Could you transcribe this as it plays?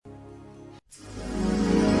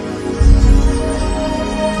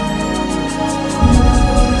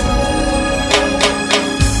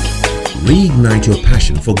Reignite your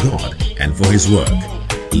passion for God and for His work.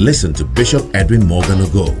 Listen to Bishop Edwin Morgan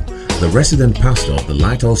Ogo, the resident pastor of the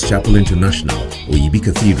Lighthouse Chapel International, Oyibi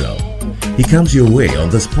Cathedral. He comes your way on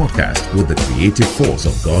this podcast with the creative force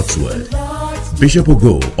of God's Word. Bishop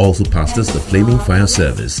Ogo also pastors the Flaming Fire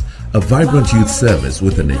Service, a vibrant youth service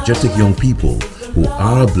with energetic young people who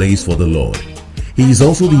are ablaze for the Lord. He is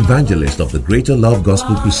also the evangelist of the Greater Love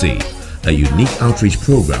Gospel Crusade, a unique outreach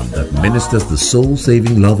program that ministers the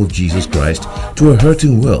soul-saving love of Jesus Christ to a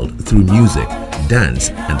hurting world through music,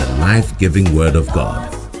 dance, and the life-giving Word of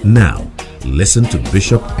God. Now, listen to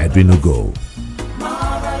Bishop Edwin Ogo.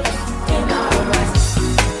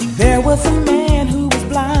 There was a man who was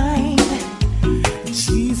blind.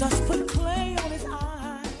 Jesus put clay on his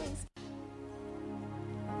eyes.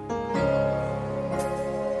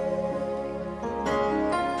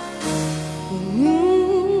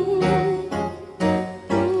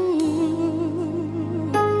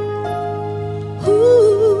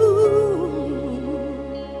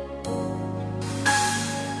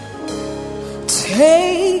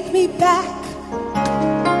 Take me back.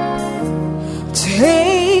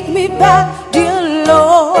 Take me back, dear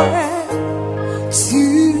Lord,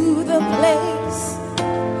 to the place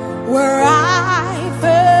where I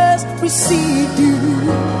first received you.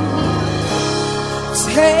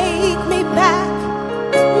 Take me back,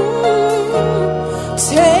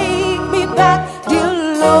 take me back, dear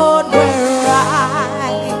Lord, where I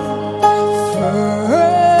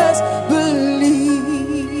first believed.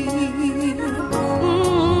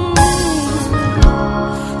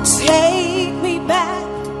 Take me back,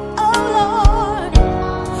 oh Lord,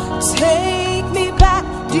 take me back,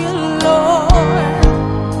 dear Lord,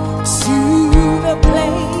 to the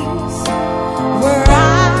place where I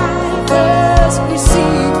first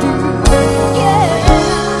received you. Yeah.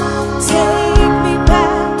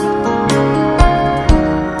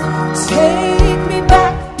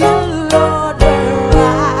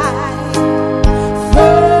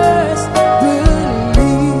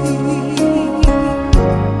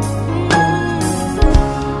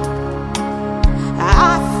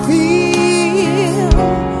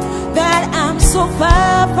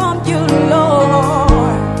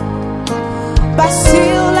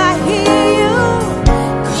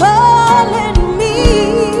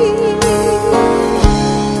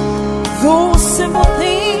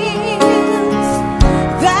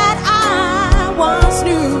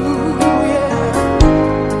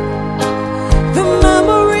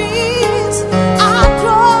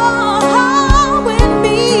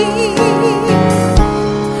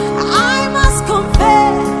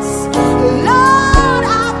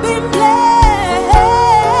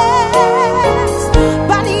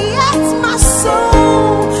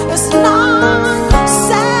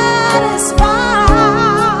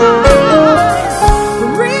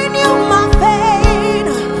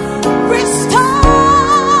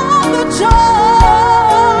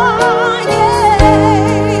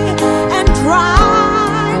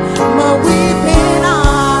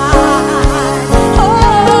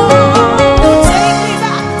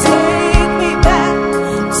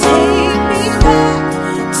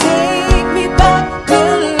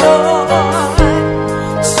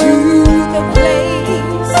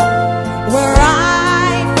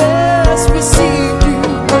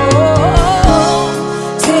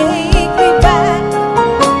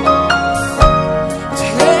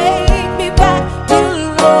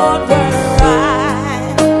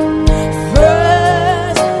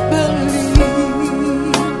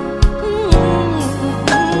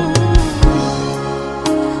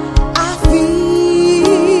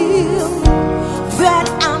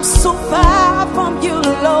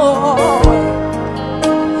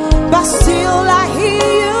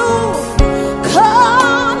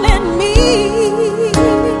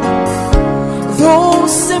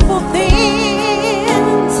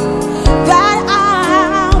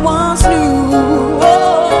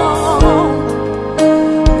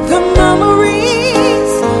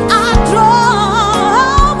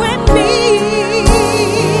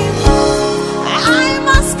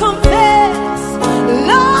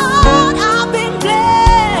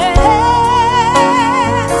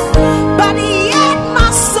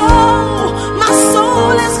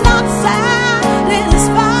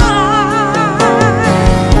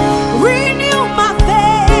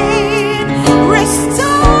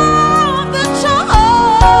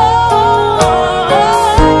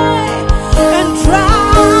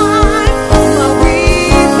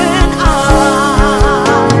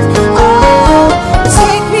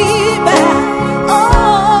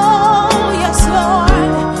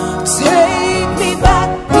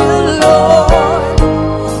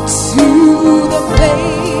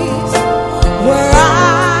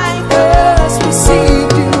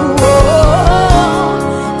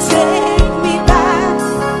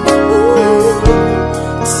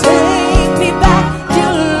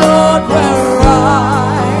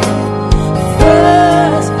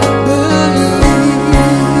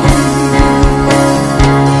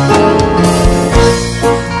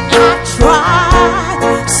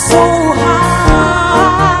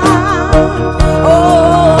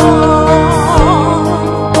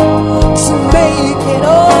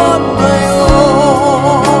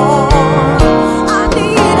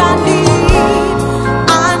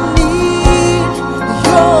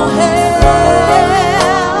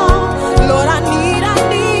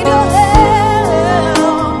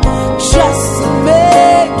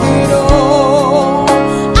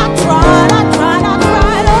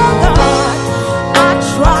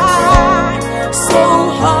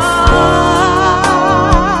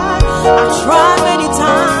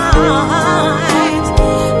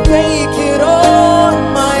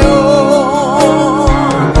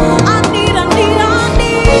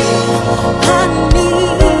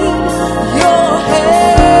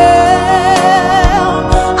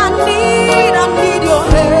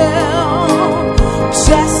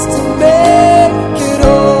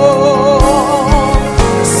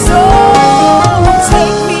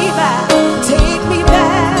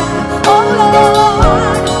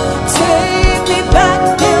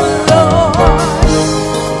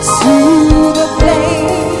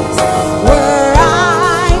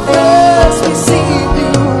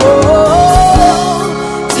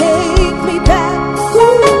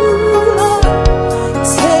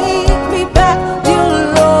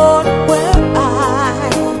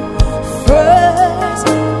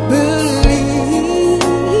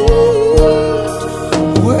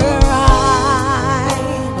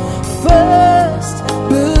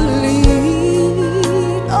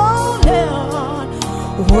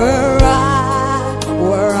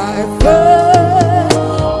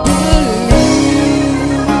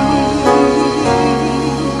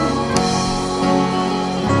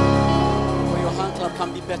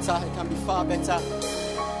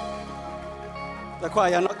 The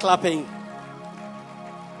choir, you're not clapping.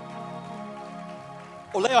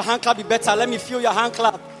 Oh, let your hand clap be better. Let me feel your hand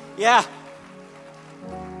clap. Yeah.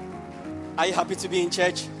 Are you happy to be in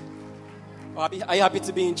church? Are you happy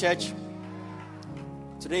to be in church?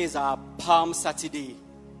 Today is our Palm Saturday.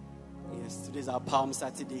 Yes, today is our Palm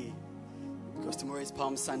Saturday. Because tomorrow is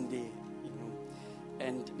Palm Sunday.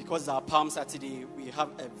 And because it's our Palm Saturday, we have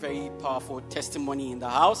a very powerful testimony in the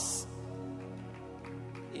house.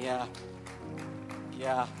 Yeah.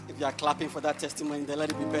 Yeah. If you are clapping for that testimony, then let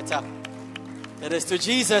it be better. It is to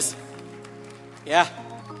Jesus. Yeah.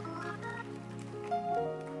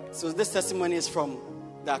 So this testimony is from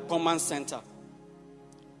the Command Center.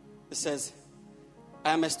 It says,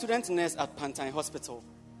 I am a student nurse at Pantine Hospital.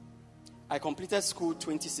 I completed school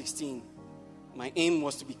 2016. My aim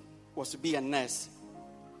was to be a nurse.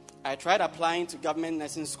 I tried applying to government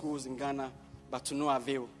nursing schools in Ghana, but to no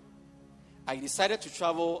avail. I decided to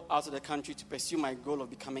travel out of the country to pursue my goal of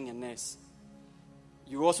becoming a nurse.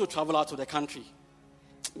 You also travel out of the country,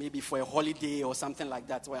 maybe for a holiday or something like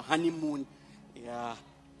that, or a honeymoon. Yeah.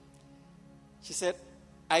 She said,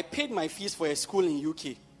 I paid my fees for a school in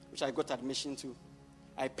UK, which I got admission to.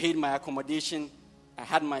 I paid my accommodation. I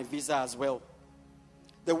had my visa as well.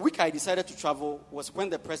 The week I decided to travel was when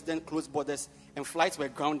the president closed borders and flights were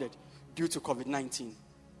grounded due to COVID-19.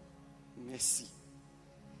 Mercy.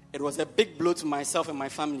 It was a big blow to myself and my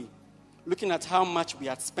family, looking at how much we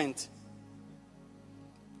had spent.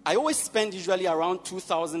 I always spend usually around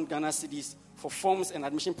 2,000 Ghana cedis for forms and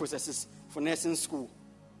admission processes for nursing school.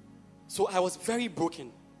 So I was very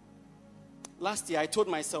broken. Last year I told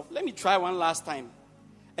myself, let me try one last time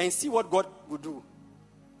and see what God would do.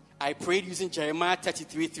 I prayed using Jeremiah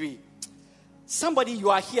 33:3. Somebody, you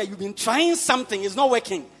are here, you've been trying something, it's not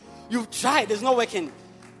working. You've tried, it's not working.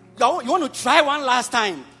 You want to try one last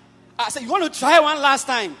time. I said, you want to try one last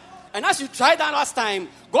time. And as you try that last time,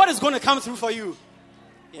 God is going to come through for you.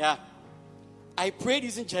 Yeah. I prayed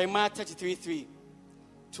using Jeremiah 33:3.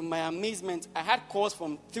 To my amazement, I had calls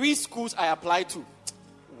from 3 schools I applied to.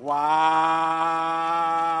 Wow.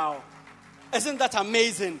 Isn't that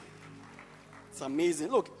amazing? It's amazing.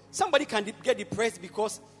 Look, somebody can get depressed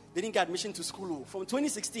because they didn't get admission to school from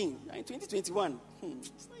 2016 in 2021.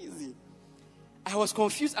 It's not easy. I was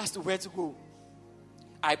confused as to where to go.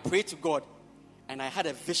 I prayed to God and I had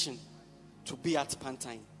a vision to be at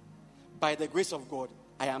Pantine. By the grace of God,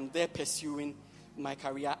 I am there pursuing my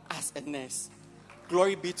career as a nurse.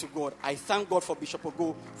 Glory be to God. I thank God for Bishop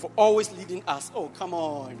Ogo for always leading us. Oh, come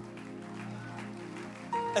on.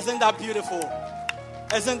 Isn't that beautiful?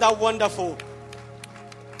 Isn't that wonderful?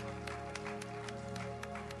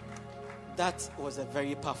 That was a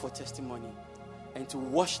very powerful testimony. And to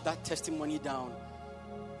wash that testimony down,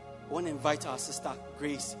 I want to invite our sister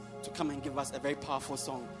Grace to come and give us a very powerful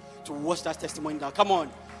song to wash that testimony down. Come on,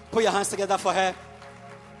 put your hands together for her.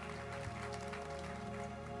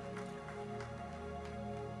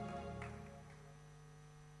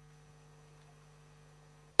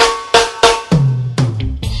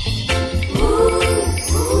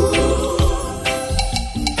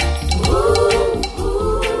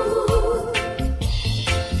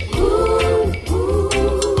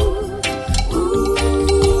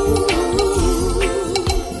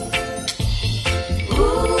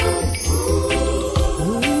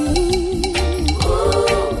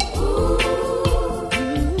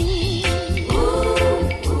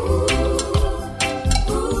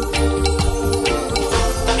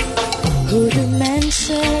 Who do men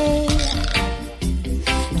say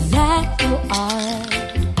that you are?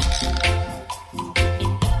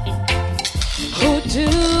 Who do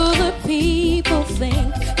the people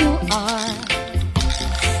think you are?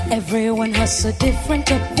 Everyone has a different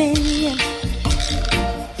opinion,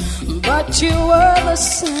 but you are the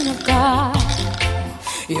Son of God.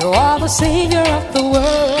 You are the Savior of the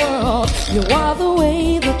world. You are the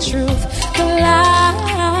way, the truth, the life.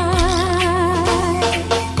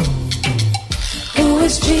 Who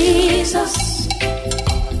is Jesus?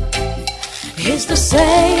 He's the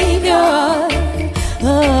Savior.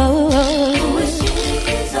 Who is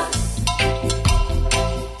Jesus?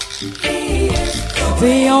 He is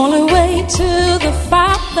the only way to the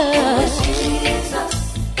Father. Who is Jesus?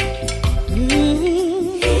 He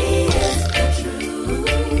is the truth.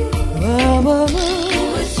 Who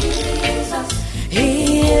is Jesus? He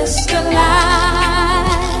is the life.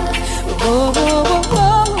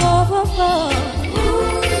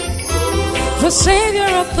 The Savior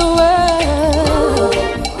of the world.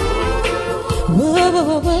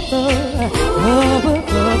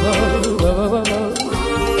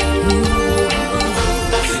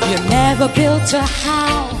 You never built a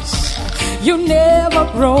house, you never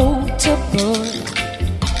wrote a book,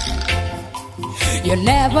 You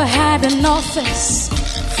never had an office.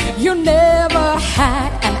 You never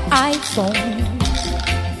had an iPhone.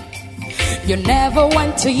 You never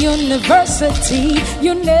went to university.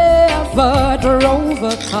 You never drove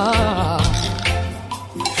a car.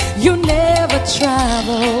 You never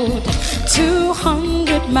traveled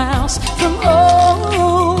 200 miles from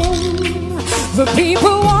home. The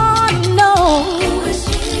people want to know,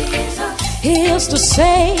 He is the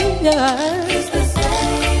Savior.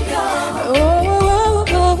 Oh,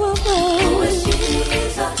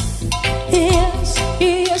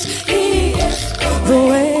 He is the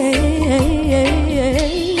way.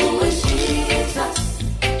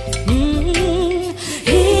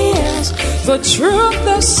 He is the truth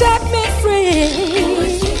that set me free.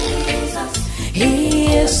 He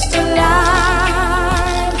is the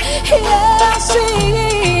light. Yes, He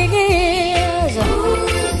is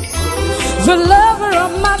the lover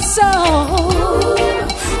of my soul,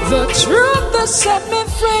 the truth that set me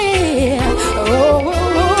free.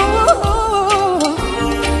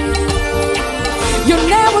 You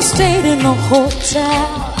never stayed in a hotel.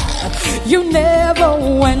 You never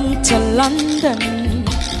went to London.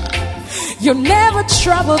 You never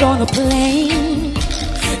traveled on a plane.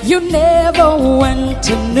 You never went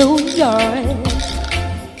to New York.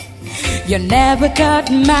 You never got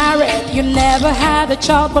married. You never had a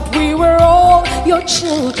child, but we were all your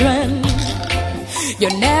children. You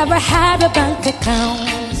never had a bank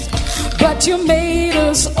account, but you made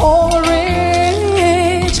us all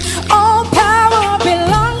rich. All power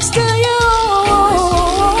belongs to you.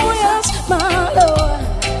 Yes, my Lord.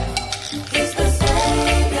 He's the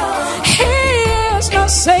Savior. He is the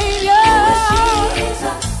Savior.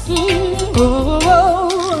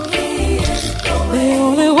 The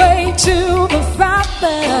only way to the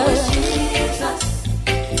Father.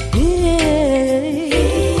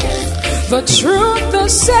 The truth that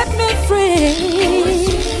set me free.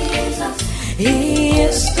 He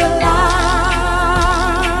is the light.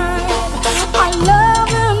 I love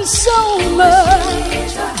Him so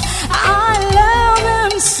much. I love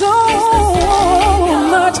Him so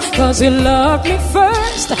much, 'cause He loved me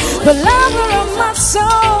first, the lover of my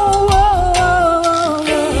soul.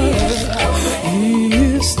 He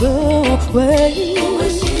is the way.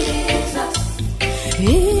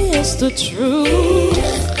 He is the truth.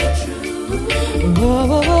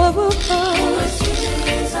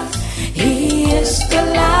 He is the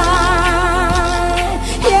light.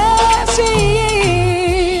 Yes, He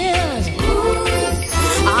is.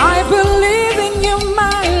 I believe in You,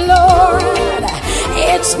 my Lord.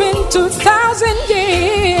 It's been 2,000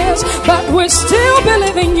 years, but we still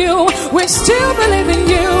believe in You. We still believe in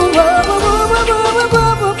You.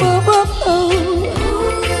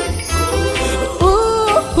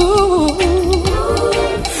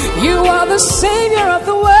 You are the Savior of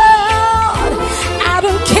the world. I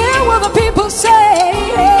don't care what the people say.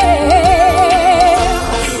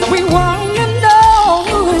 We want to know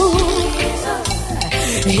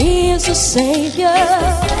He is the Savior.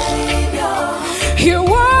 You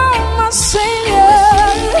are my Savior.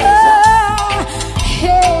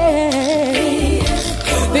 Hey,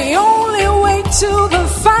 the only way to the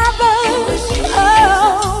Father.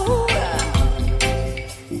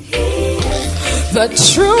 The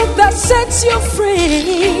truth that sets you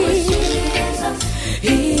free.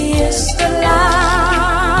 He is the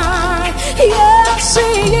light. Yes,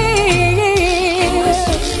 He is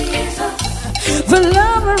the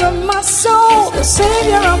lover of my soul, the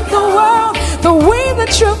Savior of the world, the way, the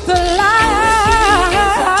truth, the life.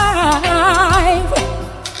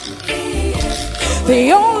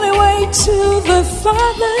 The only way to the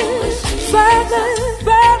Father, Father,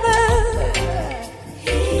 Father.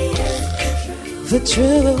 The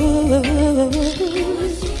truth.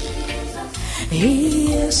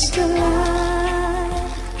 He is the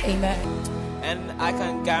light. Amen. And I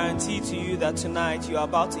can guarantee to you that tonight you are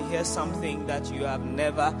about to hear something that you have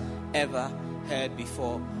never ever heard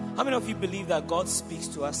before. How many of you believe that God speaks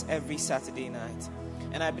to us every Saturday night?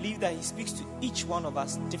 And I believe that He speaks to each one of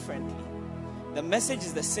us differently. The message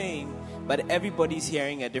is the same, but everybody's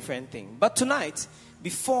hearing a different thing. But tonight,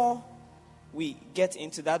 before we get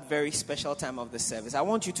into that very special time of the service, I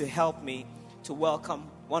want you to help me to welcome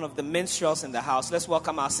one of the minstrels in the house. Let's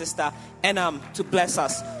welcome our sister Enam to bless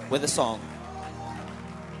us with a song.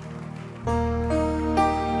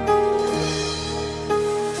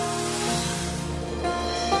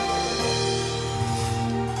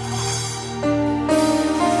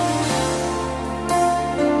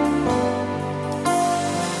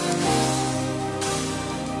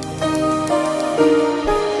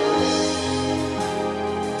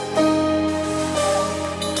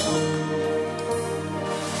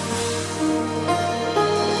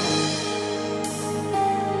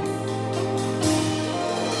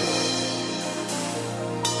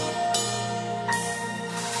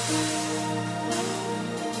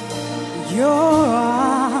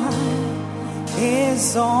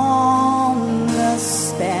 is on the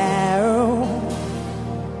sparrow,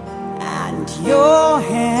 and your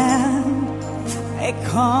hand, it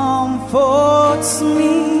comforts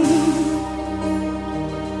me.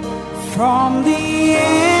 From the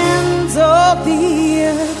ends of the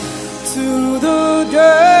earth to the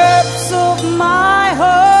depths of my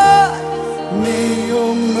heart, may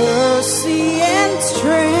your mercy and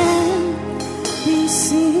strength be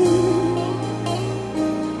seen.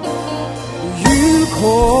 You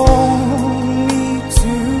call me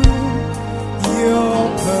to your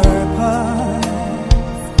purpose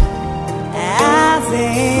as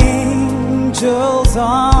angels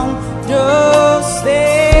understand.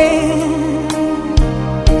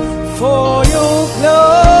 For your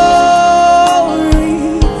glory,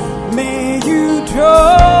 may you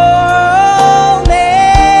draw me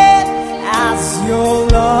as your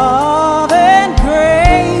love and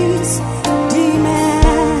grace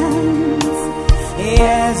demands.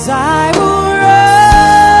 As I will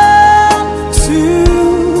run to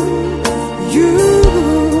you,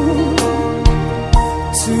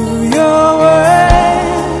 to your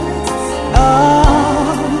word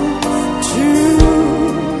of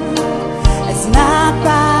truth. It's not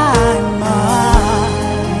by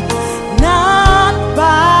might, not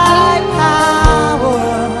by power,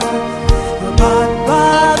 but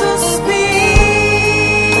by the Spirit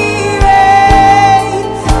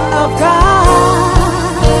of God.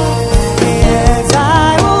 Yes, I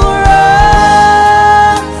will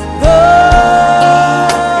run the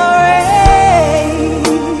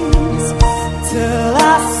race till I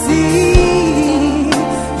see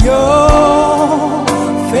your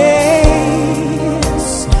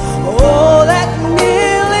face. Oh, let me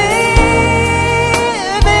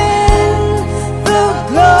live in the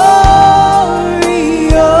glory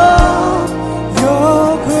of your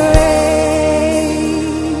grace.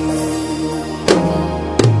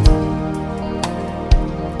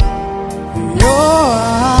 Your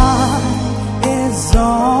eye is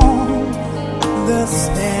on the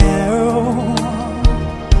sparrow,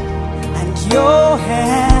 and your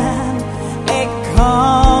hand, it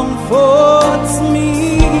comforts me.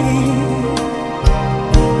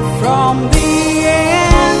 From the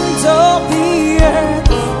ends of the earth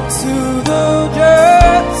to the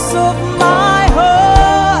depths of my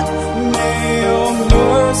heart, may your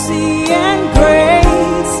mercy and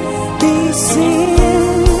grace be seen.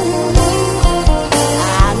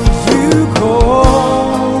 And you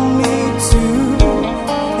call me to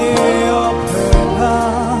your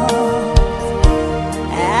purpose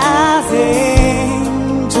as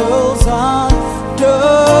angels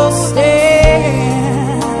understand.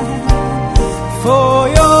 For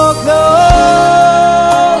your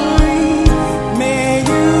glory, may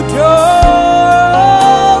you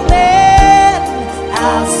draw men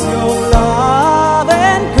as your love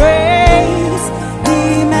and grace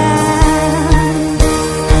demand.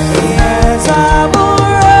 Yes, I will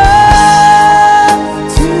run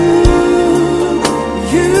to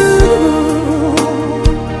you,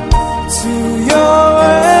 to your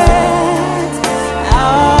words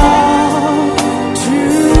of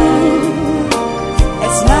truth.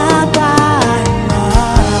 It's not by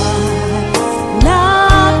might,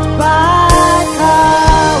 not by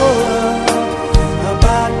power,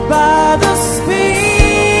 but by the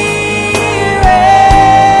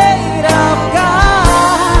Spirit of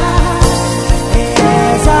God.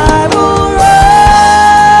 Yes, I will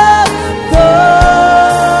run the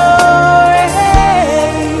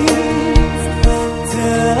race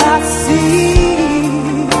till I see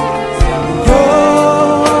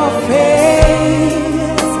your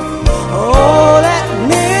face. Oh, let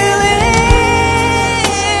me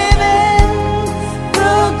live in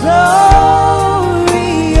the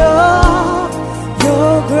glory of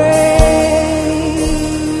your grace.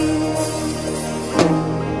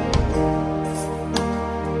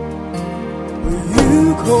 You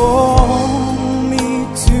call me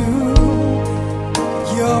to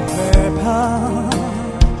your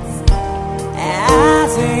purpose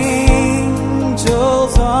as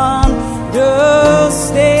angels understand.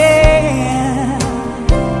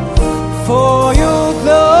 For your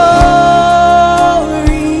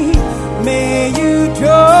glory, may you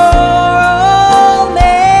draw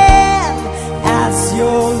men as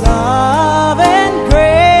your love and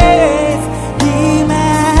grace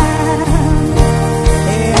demand.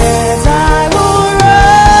 As I will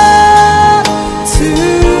run to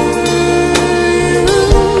you,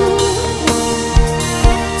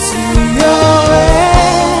 to your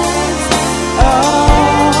ways of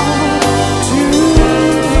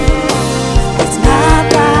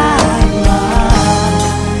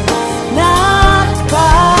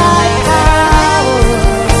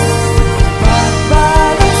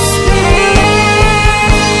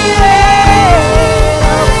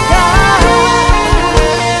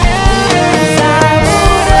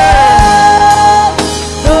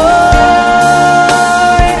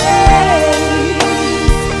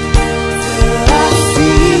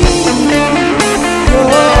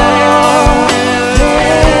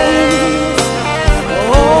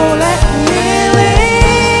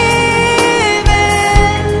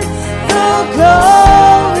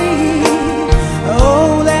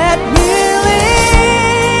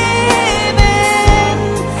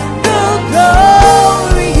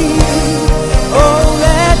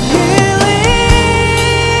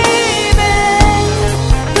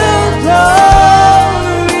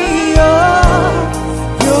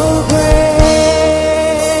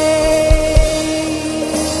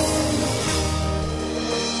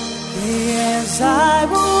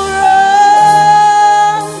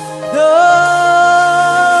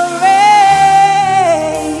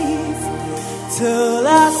till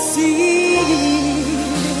I see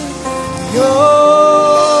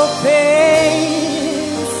your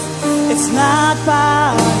face. It's not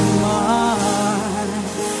by might,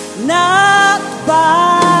 not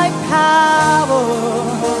by power,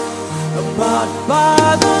 but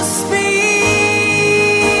by the Spirit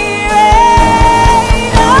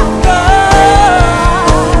of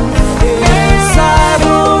God. Yes, I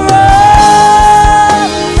will run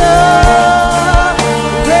the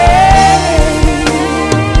race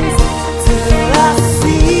till I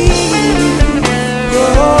see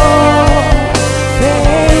your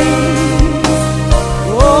face.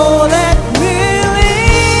 Oh, let me live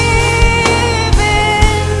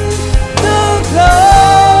in the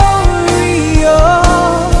glory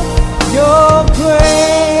of your grace.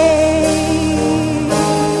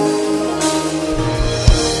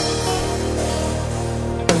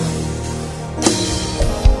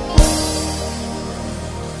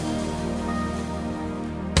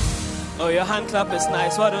 Oh, your hand clap is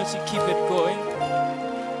nice. Why don't you keep it going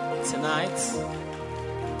tonight?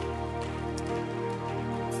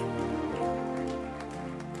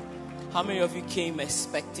 How many of you came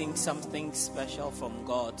expecting something special from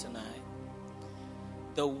God tonight?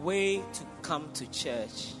 The way to come to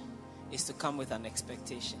church is to come with an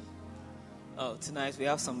expectation. Oh, tonight we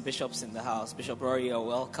have some bishops in the house. Bishop Rory, you're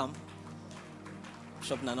welcome.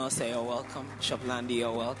 Bishop Nanose, you're welcome. Bishop Landy,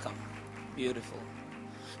 you're welcome. Beautiful.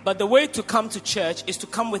 But the way to come to church is to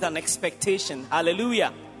come with an expectation.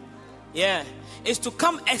 Hallelujah. Yeah. Is to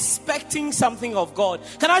come expecting something of God.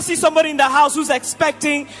 Can I see somebody in the house who's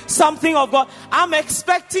expecting something of God? I'm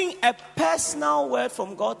expecting a personal word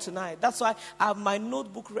from God tonight. That's why I have my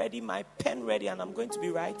notebook ready, my pen ready, and I'm going to be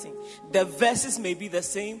writing. The verses may be the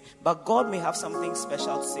same, but God may have something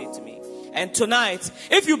special to say to me. And tonight,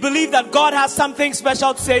 if you believe that God has something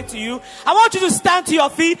special to say to you, I want you to stand to your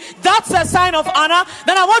feet. That's a sign of honor.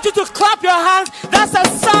 Then I want you to clap your hands. That's a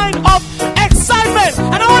sign of excitement.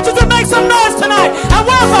 And I want you to make some noise tonight. And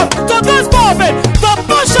welcome to this pulpit, the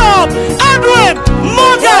Bishop Edwin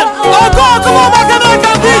Morgan. Oh God, come on, Mackinac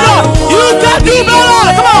Cathedral. You can do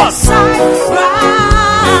better. Come on.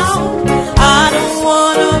 I don't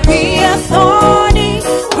want to be a thorny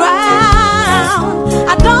ground.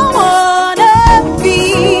 I don't want to be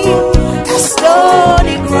a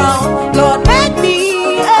stony ground. Lord, make me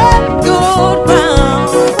a good ground.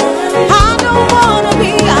 I don't want to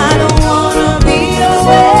be a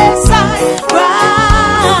wayside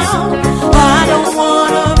ground. I don't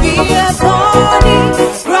want to be a thorny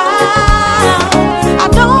ground. I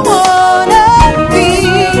don't want to be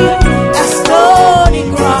a stony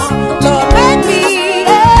ground. Lord, make me a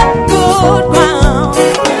good ground.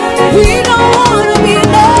 We don't want to be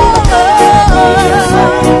lost.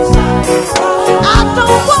 I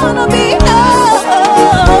don't want to be lost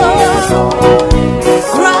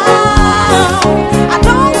ground. I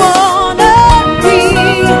don't want to be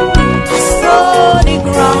a stony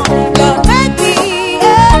ground. Lord, make me a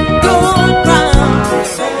good ground.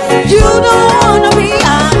 You don't want to be, I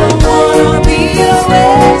don't want to be a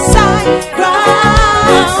wayside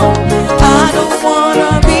ground. I don't want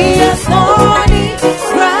to be a thorny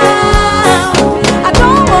ground. I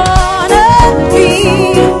don't want to be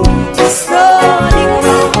a stony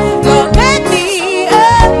ground. Lord, make me a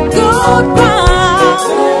good ground.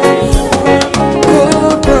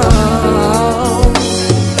 Good ground.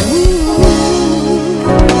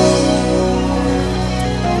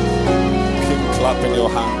 Keep clapping your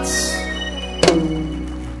hands.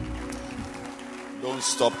 Don't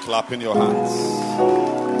stop clapping your hands.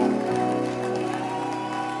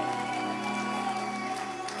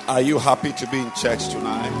 Are you happy to be in church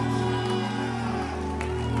tonight?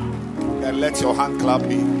 Then let your hand clap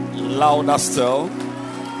be louder still.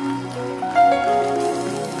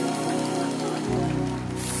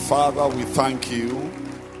 Father, we thank you.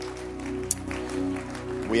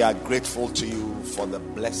 We are grateful to you for the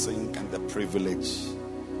blessing and the privilege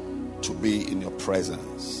to be in your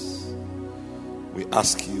presence. We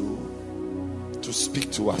ask you to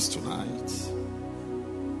speak to us tonight.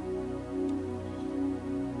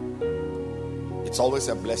 It's always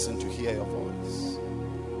a blessing to hear your voice.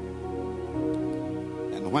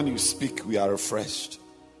 And when you speak, we are refreshed.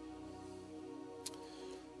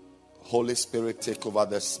 Holy Spirit, take over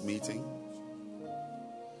this meeting.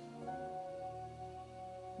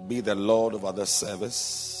 Be the Lord over this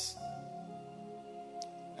service.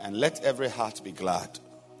 And let every heart be glad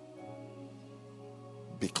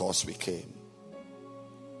because we came.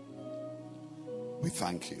 We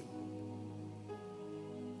thank you.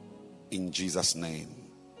 In Jesus' name.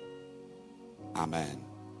 Amen.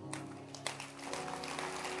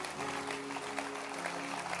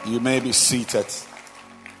 You may be seated.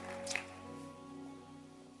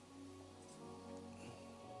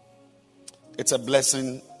 It's a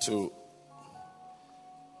blessing to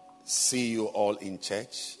see you all in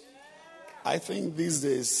church. I think these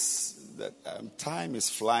days that time is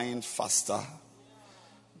flying faster.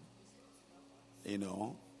 You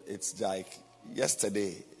know, it's like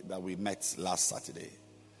yesterday that we met last Saturday.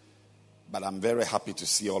 But I'm very happy to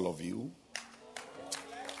see all of you.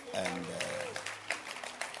 And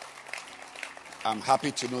I'm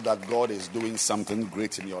happy to know that God is doing something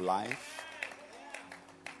great in your life.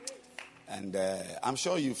 And I'm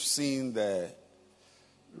sure you've seen the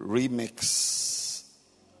remix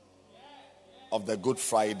of the Good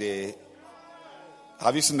Friday.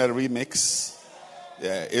 Have you seen the remix?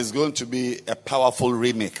 Yeah, it's going to be a powerful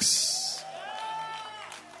remix.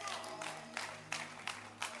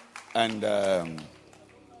 And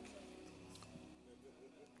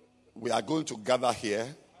we are going to gather here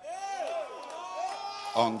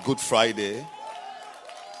on Good Friday.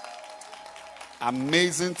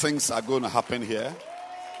 Amazing things are going to happen here.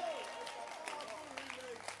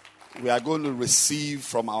 We are going to receive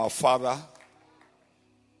from our Father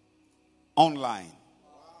online.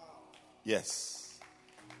 Yes.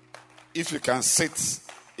 If you can sit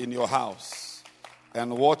in your house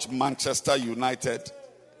and watch Manchester United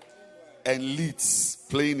and Leeds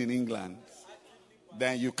playing in England,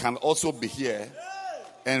 then you can also be here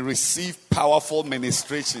and receive powerful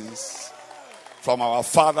ministrations from our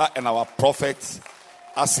Father and our prophet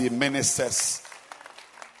as he ministers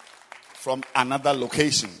from another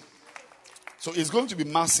location. So it's going to be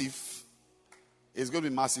massive. It's going to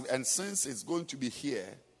be massive. And since it's going to be here,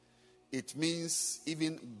 it means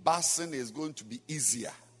even busing is going to be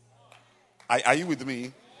easier. Are you with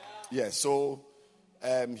me? Yes. So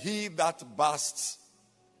he that busts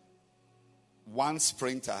one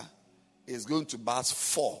sprinter is going to bust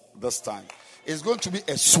 4 this time. It's going to be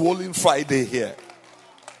a swollen Friday here.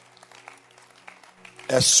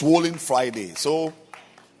 A swollen Friday. So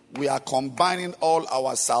we are combining all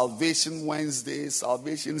our Salvation Wednesday,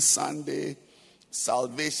 Salvation Sunday,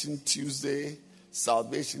 Salvation Tuesday,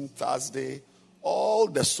 Salvation Thursday, all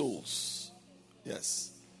the souls.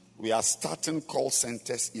 Yes. We are starting call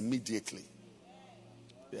centers immediately.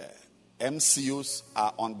 Yeah. MCOs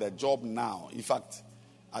are on the job now. In fact,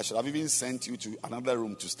 I should have even sent you to another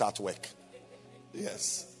room to start work.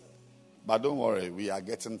 Yes. But don't worry, we are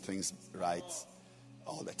getting things right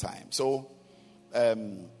all the time. So,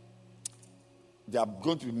 there are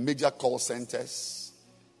going to be major call centers,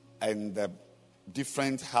 and the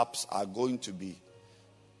different hubs are going to be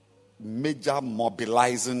major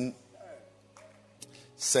mobilizing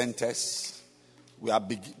centers. We are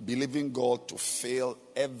believing God to fill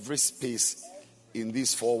every space in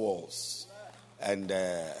these 4 walls. And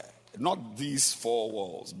not these 4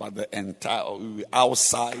 walls, but the entire,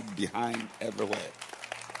 outside, behind, everywhere.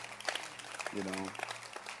 You know.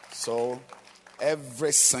 So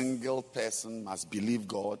every single person must believe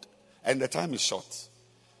God. And the time is short.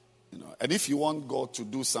 You know. And if you want God to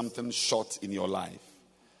do something short in your life,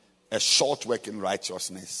 a short work in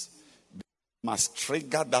righteousness, you must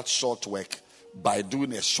trigger that short work by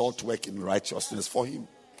doing a short work in righteousness for him.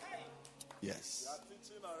 Yes.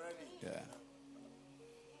 Yeah.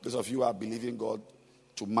 Those of you who are believing God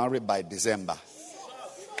to marry by December.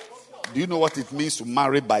 Do you know what it means to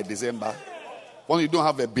marry by December? When you don't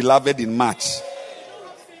have a beloved in March.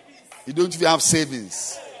 You don't even have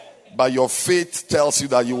savings. But your faith tells you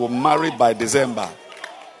that you will marry by December.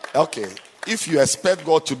 Okay. If you expect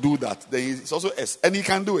God to do that, then he's also, and he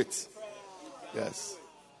can do it. Yes.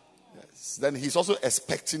 Yes. Then he's also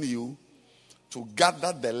expecting you to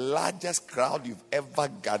gather the largest crowd you've ever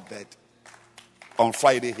gathered on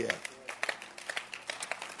Friday here.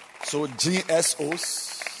 So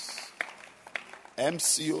GSOs,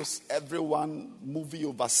 MCOs, everyone, movie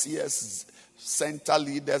overseers, center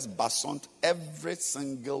leaders, Basont, every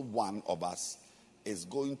single one of us is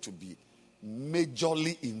going to be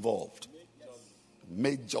majorly involved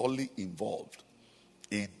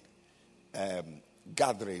in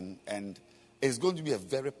gathering, and it's going to be a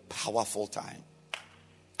very powerful time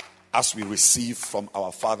as we receive from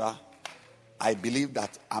our Father. I believe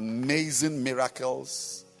that amazing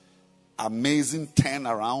miracles, amazing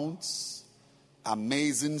turnarounds,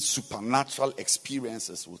 amazing supernatural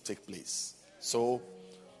experiences will take place. So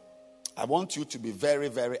I want you to be very,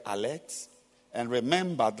 very alert, and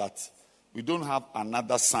remember that we don't have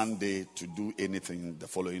another Sunday to do anything the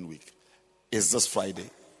following week. It's this Friday,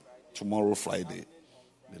 tomorrow Friday,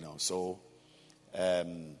 you know. So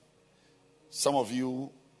some of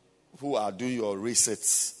you who are doing your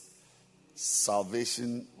resets,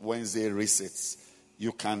 Salvation Wednesday resets,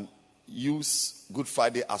 you can use Good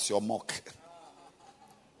Friday as your mock.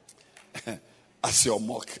 As your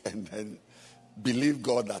mock, and then believe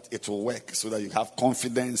God that it will work so that you have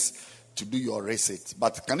confidence to do your receipt.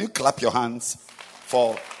 But can you clap your hands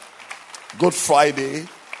for Good Friday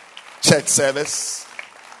church service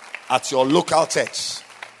at your local church,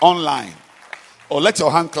 online? Or let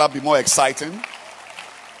your hand clap be more exciting.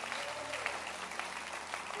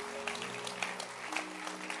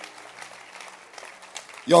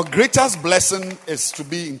 Your greatest blessing is to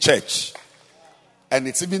be in church. And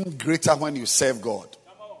it's even greater when you serve God.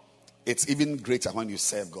 It's even greater when you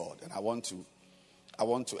serve God. And I want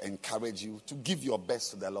to encourage you to give your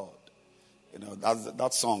best to the Lord. You know,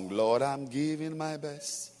 that song, Lord, I'm giving my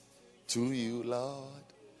best to you, Lord.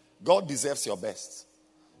 God deserves your best.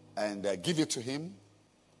 And give it to him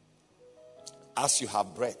as you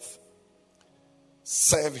have breath.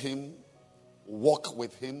 Serve him. Walk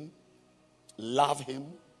with him. Love him.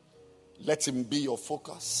 Let him be your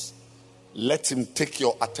focus. Let him take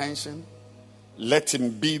your attention. Let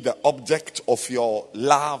him be the object of your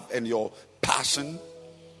love and your passion.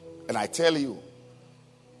 And I tell you,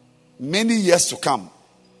 many years to come,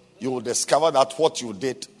 you will discover that what you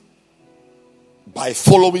did by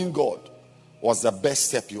following God was the best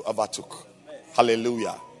step you ever took.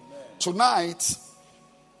 Hallelujah. Tonight,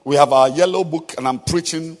 we have our yellow book and I'm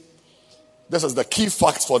preaching. This is the key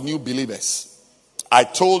facts for new believers. I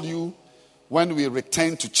told you when we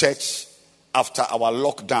returned to church after our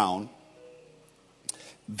lockdown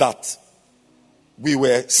that we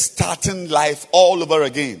were starting life all over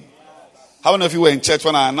again. How many of you were in church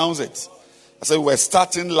when I announced it? I said we were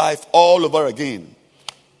starting life all over again.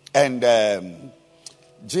 And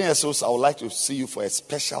JSOs, I would like to see you for a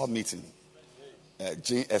special meeting.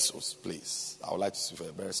 JSOs, please. I would like to see you for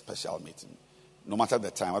a very special meeting. No matter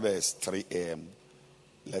the time, whether it's 3 a.m.,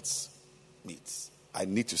 let's meet. I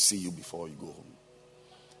need to see you before you go home.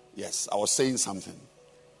 Yes, I was saying something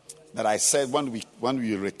that I said when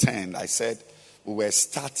we returned. I said we were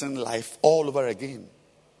starting life all over again.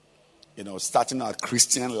 You know, starting our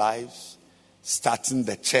Christian lives, starting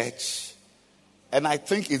the church, and I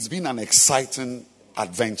think it's been an exciting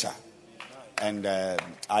adventure. And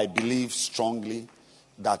I believe strongly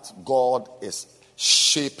that God is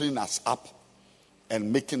shaping us up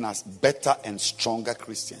and making us better and stronger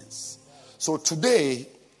Christians. So today,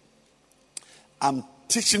 I'm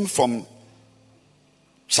teaching from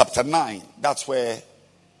chapter 9. That's where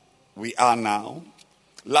we are now.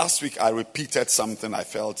 Last week I repeated something. I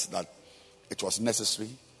felt that it was necessary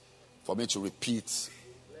for me to repeat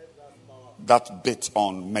that bit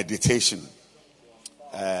on meditation.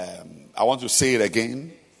 I want to say it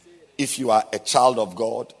again. If you are a child of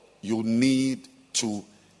God, you need to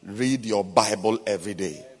read your Bible every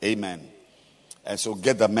day. Amen. And so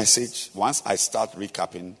get the message. Once I start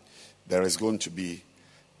recapping, there is going to be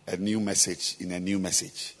a new message in a new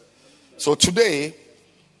message. So today,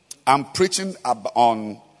 I'm preaching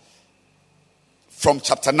from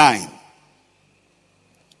chapter 9.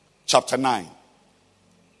 Chapter 9.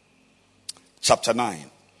 Chapter 9.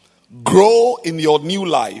 Grow in your new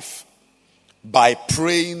life by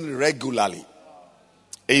praying regularly.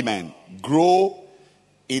 Amen. Grow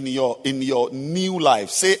in your new life.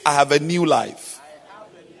 Say, I have a new life.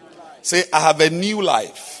 Say, I have a new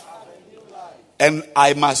life. And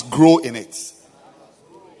I must grow in it.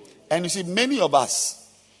 And you see, many of us,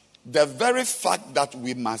 the very fact that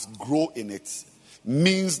we must grow in it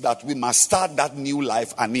means that we must start that new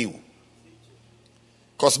life anew.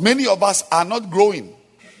 Because many of us are not growing.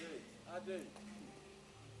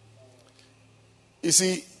 You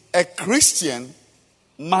see, a Christian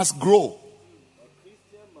must grow.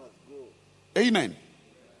 Amen.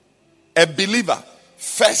 A believer.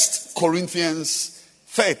 1 Corinthians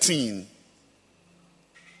 13.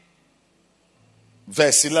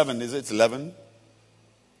 Verse 11. Is it 11?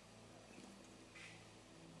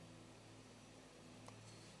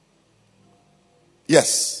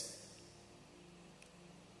 Yes.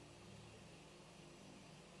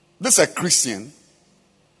 This is a Christian.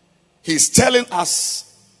 He's telling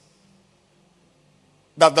us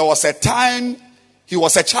that there was a time he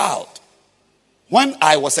was a child. When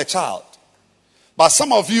I was a child. But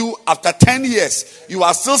some of you, after 10 years, you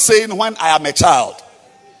are still saying when I am a child.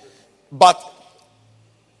 But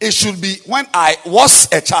it should be when I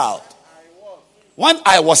was a child. When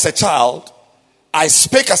I was a child, I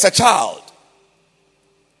spake as a child.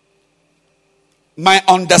 My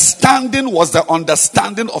understanding was the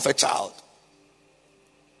understanding of a child.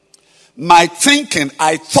 My thinking,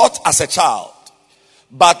 I thought as a child.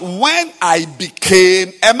 But when I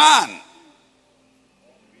became a man,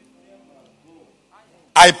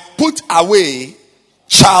 I put away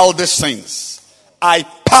childish things. I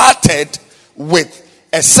parted with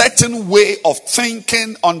a certain way of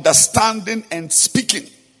thinking, understanding, and speaking.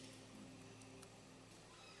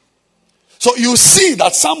 So you see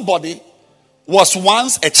that somebody was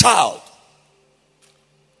once a child,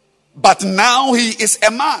 but now he is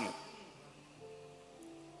a man.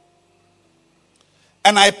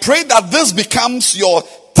 And I pray that this becomes your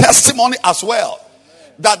testimony as well.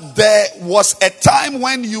 That there was a time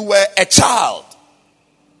when you were a child,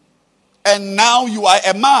 and now you are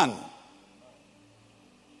a man.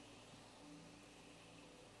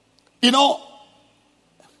 You know,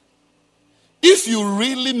 if you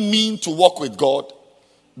really mean to walk with God,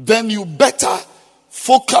 then you better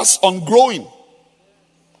focus on growing.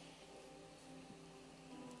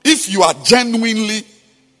 If you are genuinely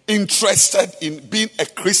interested in being a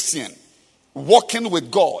Christian, walking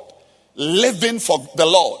with God, living for the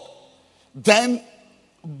Lord, then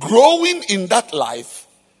growing in that life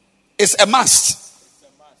is a must.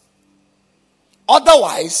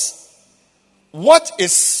 Otherwise, what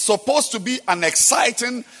is supposed to be an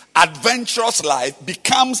exciting, adventurous life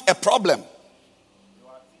becomes a problem.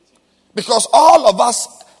 Because all of us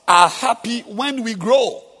are happy when we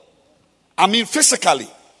grow. I mean, physically.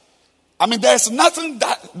 I mean, there's nothing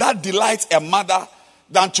that delights a mother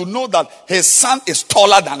than to know that his son is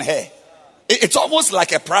taller than her. It's almost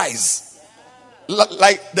like a prize.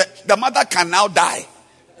 Like the mother can now die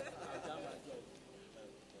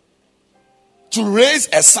to raise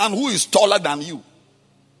a son who is taller than you.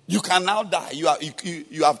 You can now die. You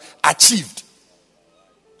have achieved.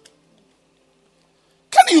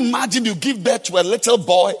 Can you imagine you give birth to a little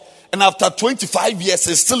boy and after 25 years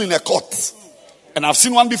he's still in a cot? And I've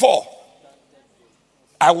seen one before.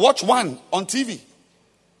 I watched one on TV.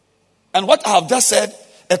 And what I have just said,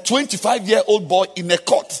 a 25-year-old boy in a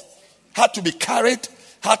cot had to be carried,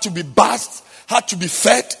 had to be bathed, had to be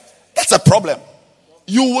fed. That's a problem.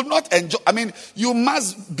 You would not enjoy. I mean, you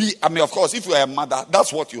must be. I mean, of course, if you are a mother,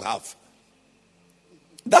 that's what you have.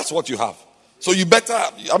 That's what you have. So you better.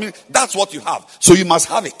 I mean, that's what you have. So you must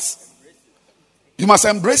have it. You must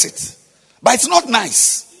embrace it. But it's not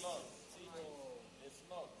nice.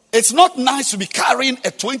 It's not nice to be carrying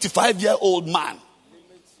a 25-year-old man,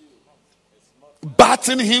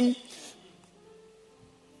 bathing him,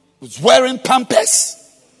 wearing pampers,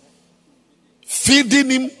 feeding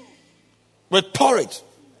him with porridge.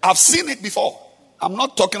 I've seen it before. I'm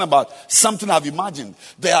not talking about something I've imagined.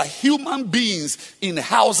 There are human beings in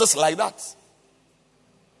houses like that.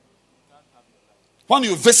 When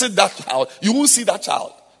you visit that house, you won't see that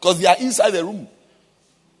child because they are inside the room.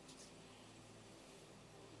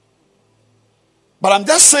 But I'm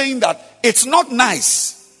just saying that it's not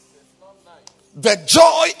nice. The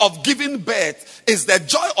joy of giving birth is the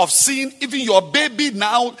joy of seeing even your baby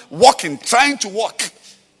now walking, trying to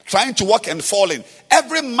walk and falling.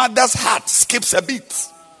 Every mother's heart skips a beat.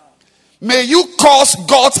 May you cause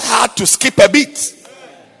God's heart to skip a beat.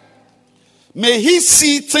 May he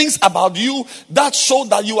see things about you that show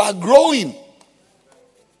that you are growing.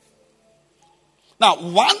 Now,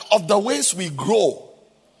 one of the ways we grow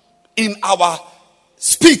in our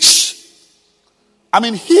speech, I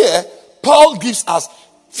mean, here, Paul gives us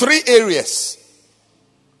 3 areas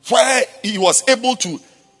where he was able to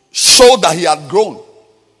show that he had grown.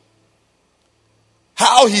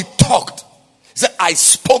 How he talked. He said, I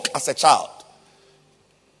spoke as a child.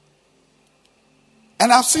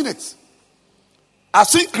 And I've seen it. I've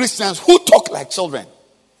seen Christians who talk like children.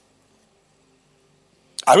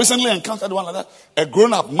 I recently encountered one like that, a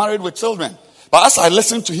grown-up married with children. But as I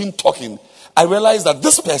listened to him talking, I realized that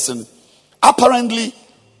this person apparently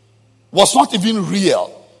was not even real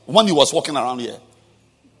when he was walking around here.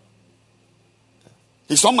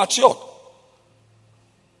 He's not mature.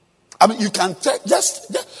 I mean, you can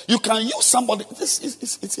you can use somebody.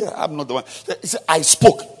 It's here. I'm not the one. He said, I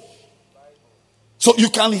spoke. So you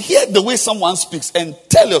can hear the way someone speaks and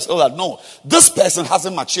tell yourself that no, this person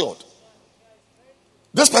hasn't matured.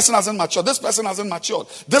 This person hasn't matured. This person hasn't matured.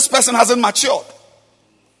 This person hasn't matured.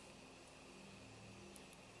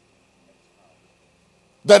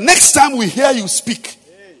 The next time we hear you speak,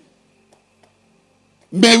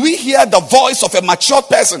 may we hear the voice of a matured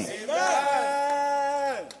person.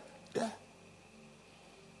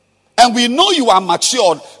 And we know you are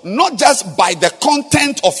matured not just by the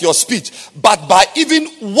content of your speech, but by even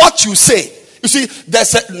what you say. You see,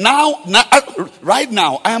 there's right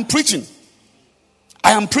now, I am preaching.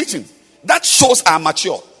 That shows I am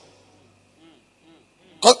mature.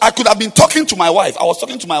 Because I could have been talking to my wife. I was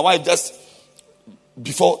talking to my wife just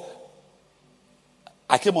before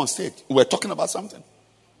I came on stage. We were talking about something.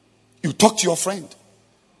 You talk to your friend.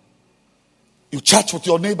 You chat with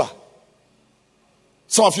your neighbor.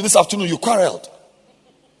 Some of you this afternoon, you quarreled.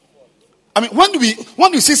 I mean,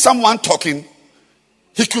 when we see someone talking,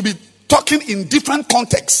 he could be talking in different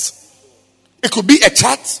contexts. It could be a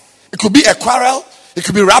chat. It could be a quarrel. It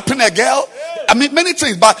could be rapping a girl. I mean, many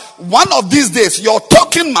things. But one of these days, your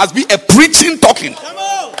talking must be a preaching talking.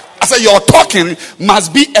 I said, your talking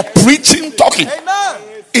must be a preaching talking.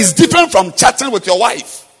 It's different from chatting with your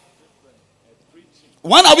wife.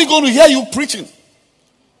 When are we going to hear you preaching?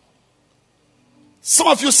 Some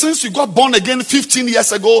of you, since you got born again 15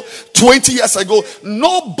 years ago, 20 years ago,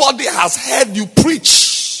 nobody has heard you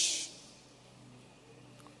preach.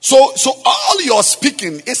 So all you're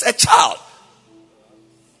speaking is a child.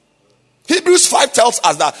 Hebrews 5 tells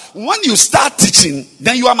us that when you start teaching,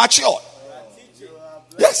 then you are mature.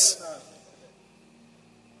 Yes.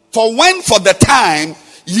 For the time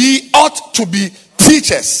ye ought to be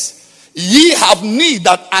teachers, ye have need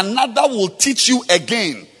that another will teach you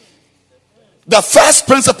again the first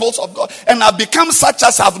principles of God, and have become such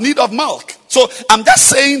as have need of milk. So I'm just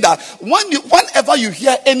saying that whenever you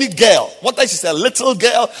hear any girl, whether she's a little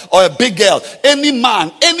girl or a big girl, any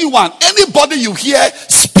man, anyone, anybody you hear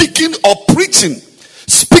speaking or preaching,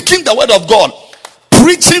 speaking the word of God,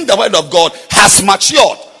 preaching the word of God, has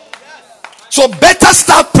matured. So better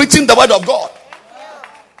start preaching the word of God.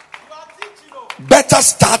 Better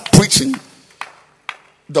start preaching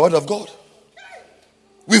the word of God.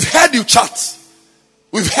 We've heard you chat.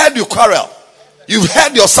 We've heard you quarrel. You've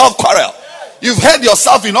heard yourself quarrel. You've heard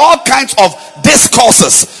yourself in all kinds of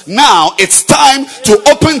discourses. Now it's time to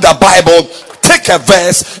open the Bible, take a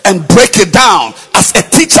verse and break it down as a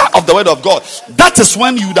teacher of the word of God. That is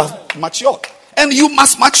when you would have matured. And you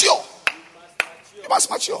must mature. You must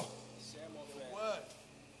mature.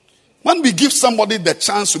 When we give somebody the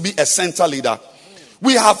chance to be a center leader,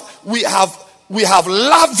 we have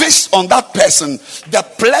lavished on that person the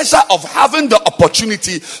pleasure of having the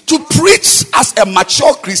opportunity to preach as a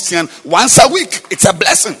mature Christian once a week. It's a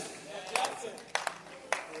blessing.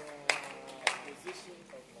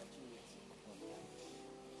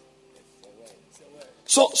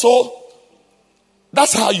 So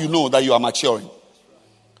that's how you know that you are maturing.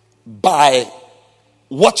 By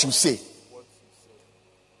what you say.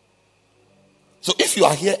 So if you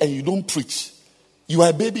are here and you don't preach, you are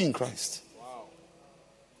a baby in Christ.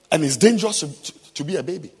 And it's dangerous to be a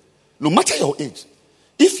baby. No matter your age.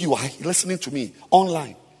 If you are listening to me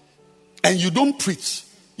online and you don't preach,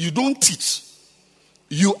 you don't teach,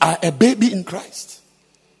 you are a baby in Christ.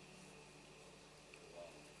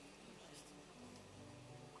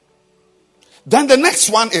 Then the next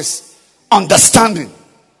one is understanding.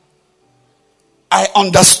 I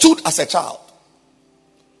understood as a child.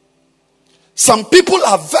 Some people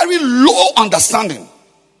are very low understanding.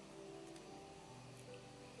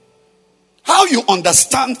 How you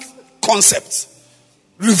understand concepts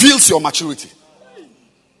reveals your maturity.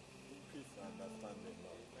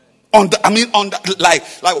 Like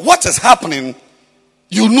what is happening,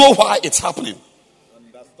 you know why it's happening.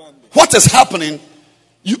 What is happening,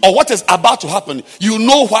 or what is about to happen, you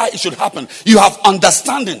know why it should happen. You have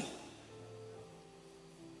understanding.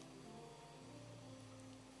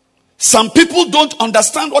 Some people don't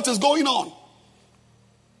understand what is going on.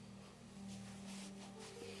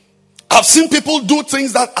 I've seen people do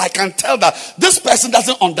things that I can tell that this person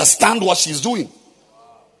doesn't understand what she's doing.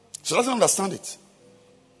 She doesn't understand it.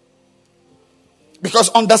 Because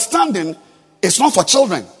understanding is not for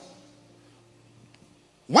children.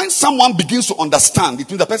 When someone begins to understand, it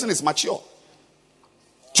means the person is mature.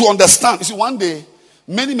 To understand. You see, one day,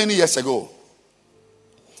 many years ago,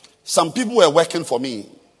 some people were working for me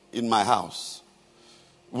in my house.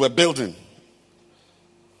 We were building.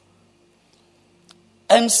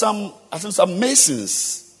 And some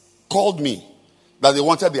masons called me that they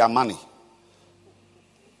wanted their money.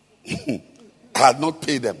 I had not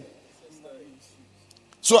paid them.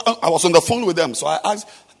 So I was on the phone with them. So I asked,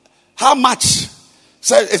 how much?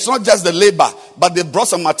 Said it's not just the labor, but they brought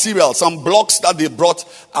some material, some blocks that they brought.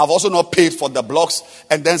 I've also not paid for the blocks.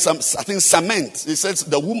 And then cement. He says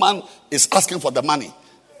the woman is asking for the money.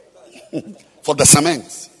 For the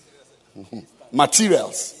cement.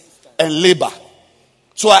 Materials. And labor.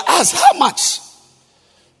 So I asked, how much?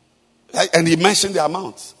 And he mentioned the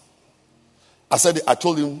amount. I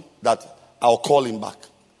told him that I'll call him back.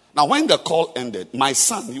 Now when the call ended, my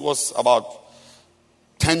son, he was about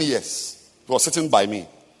 10 years. He was sitting by me.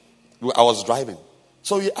 I was driving.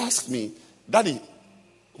 So he asked me, Daddy,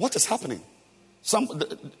 what is happening?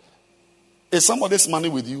 Is somebody's money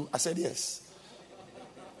with you? I said, yes.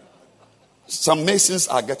 Some masons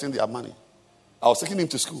are getting their money. I was taking him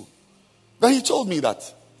to school. Then he told me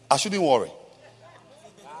that I shouldn't worry.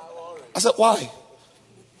 I said, why?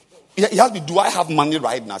 He asked me, do I have money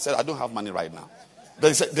right now? I said, I don't have money right now.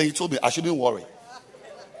 Then he told me I shouldn't worry.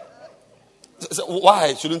 I said,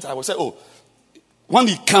 why shouldn't I? I said, oh, when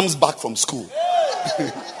he comes back from school.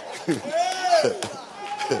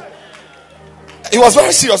 He was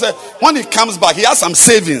very serious. When he comes back, he has some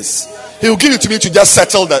savings. He will give it to me to just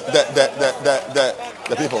settle the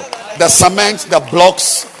people, the cement, the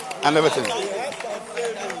blocks, and everything.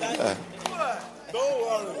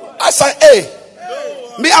 I said, hey,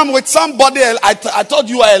 me, I'm with somebody. I thought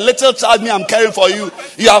you were a little child. Me, I'm caring for you.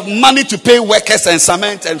 You have money to pay workers and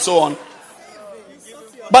cement and so on.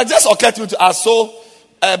 But just occurred to me to ask, so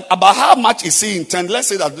about how much is he intend? Let's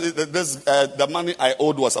say that the money I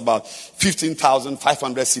owed was about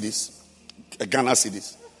 15,500 cedis, Ghana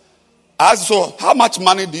cedis. I asked, so how much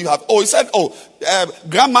money do you have? Oh, he said,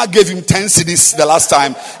 grandma gave him 10 cedis the last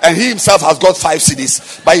time, and he himself has got 5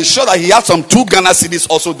 cedis. But he's sure that he had some 2 Ghana cedis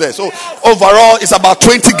also there. So overall, it's about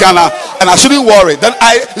 20 Ghana, and I shouldn't worry. Then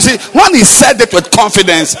you see, when he said it with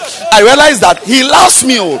confidence, I realized that he loves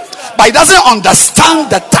me, but he doesn't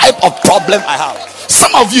understand the type of problem I have.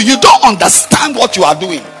 Some of you don't understand what you are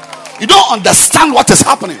doing. You don't understand what is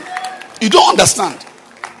happening. You don't understand.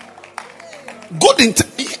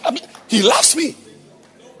 He loves me.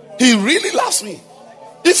 He really loves me.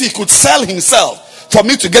 If he could sell himself for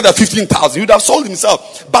me to get the 15,000, he would have sold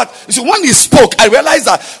himself. But you see, when he spoke, I realized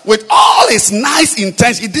that with all his nice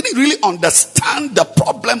intentions, he didn't really understand the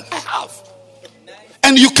problem I have.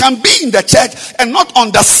 And you can be in the church and not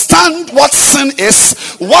understand what sin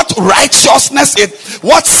is, what righteousness is,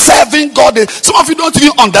 what serving God is. Some of you don't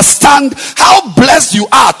even understand how blessed you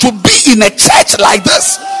are to be in a church like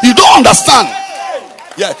this. You don't understand.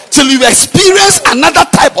 Yeah, till you experience another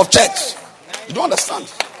type of church. You don't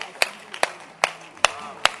understand.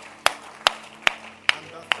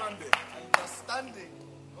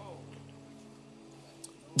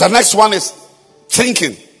 The next one is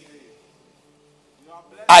thinking.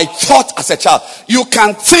 I thought as a child. You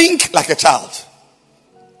can think like a child.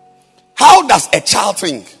 How does a child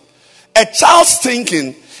think? A child's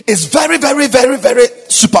thinking is very, very, very, very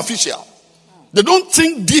superficial. They don't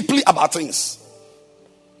think deeply about things.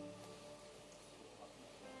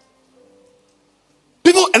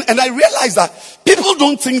 People, and I realize that people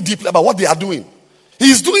don't think deeply about what they are doing.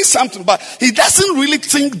 He's doing something, but he doesn't really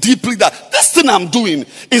think deeply that this thing I'm doing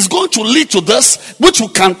is going to lead to this, which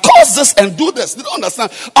can cause this and do this. They don't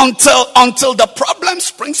understand until the problem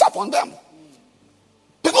springs up on them.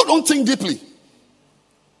 People don't think deeply.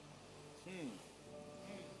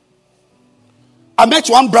 I met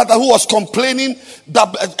one brother who was complaining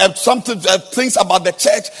that things about the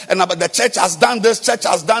church and about the church has done this, church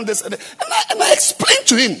has done this, and I explained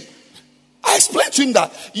to him.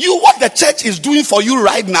 That what the church is doing for you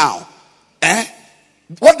right now,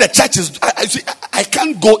 what the church is, I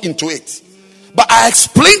can't go into it. But I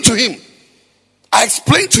explained to him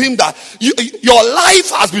that your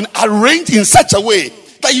life has been arranged in such a way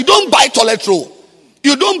that you don't buy toilet roll,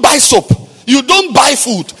 you don't buy soap, you don't buy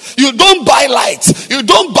food, you don't buy lights, you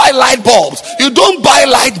don't buy light bulbs, you don't buy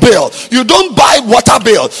light bill, you don't buy water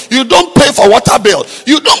bill, you don't pay for water bill,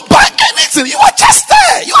 you don't buy anything. You are just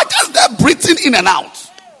there. You are just there breathing in and out.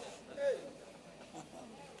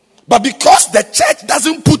 But because the church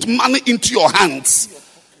doesn't put money into your hands,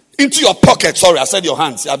 into your pocket. Sorry, I said your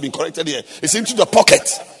hands. I've been corrected here. It's into the pocket.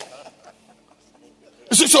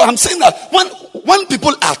 So I'm saying that when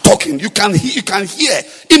people are talking, you can hear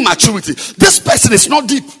immaturity. This person is not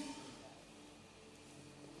deep.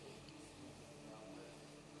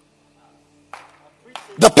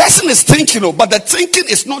 The person is thinking, but the thinking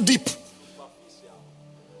is not deep.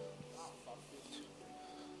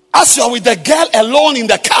 As you're with the girl alone in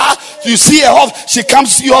the car, you see her off, she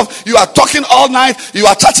comes to you off, you are talking all night, you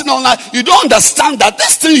are chatting all night. You don't understand that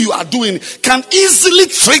this thing you are doing can easily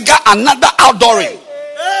trigger another outdooring.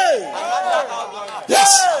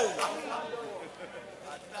 Yes.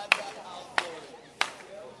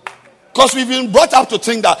 Because we've been brought up to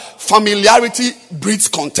think that familiarity breeds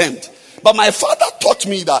contempt. But my father taught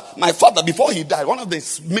me that, before he died, one of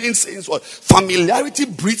the main sayings was familiarity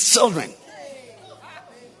breeds children.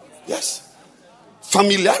 Yes.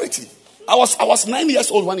 Familiarity. I was 9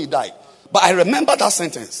 years old when he died. But I remember that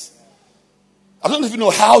sentence. I don't even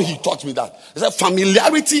know how he taught me that. He said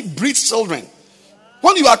familiarity breeds children.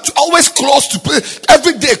 When you are always close to,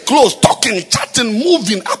 every day close, talking, chatting,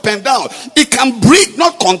 moving up and down, it can breed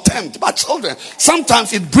not contempt, but children.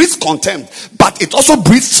 Sometimes it breeds contempt, but it also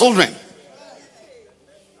breeds children.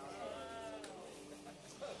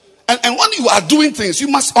 And when you are doing things, you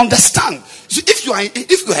must understand. So if you are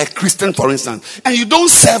a Christian, for instance, and you don't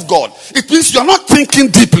serve God, it means you are not thinking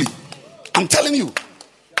deeply. I'm telling you.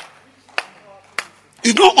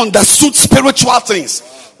 You've not understood spiritual things.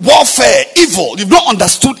 Warfare, evil. You've not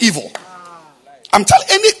understood evil. I'm telling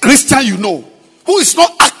any Christian you know who is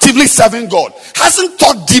not actively serving God hasn't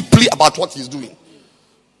thought deeply about what he's doing.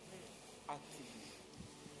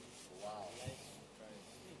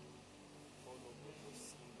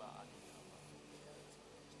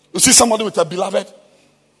 You see somebody with a beloved,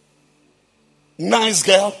 nice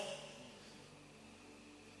girl,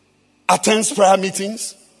 attends prayer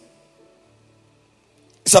meetings,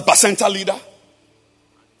 is a placenta leader,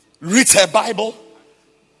 reads her Bible,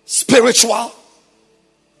 spiritual.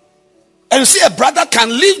 And you see a brother can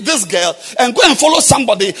leave this girl and go and follow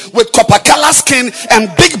somebody with copper color skin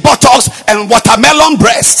and big buttocks and watermelon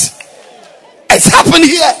breast. It's happened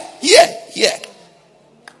here.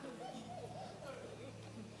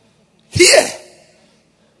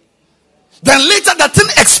 Then later the thing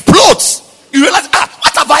explodes. You realize,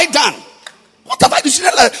 what have I done? What have I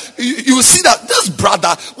done? You will see that this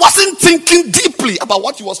brother wasn't thinking deeply about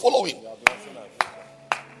what he was following.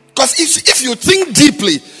 Because if you think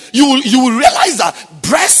deeply, you will realize that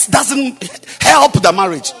breast doesn't help the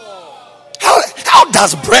marriage. How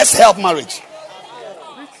does breast help marriage?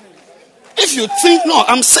 If you think, no,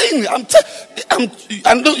 I'm saying,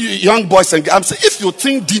 I know you young boys and girls, I'm saying, if you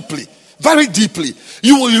think deeply, very deeply,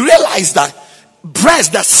 you will realize that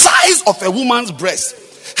breast, the size of a woman's breast,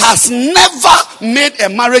 has never made a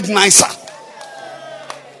marriage nicer.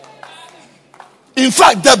 In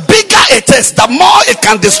fact, the bigger it is, the more it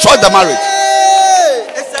can destroy the marriage.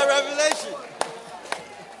 It's a revelation.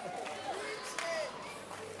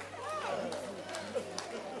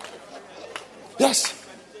 Yes.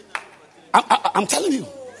 I'm telling you.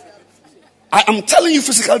 I am telling you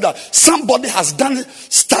physically that somebody has done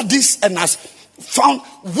studies and has found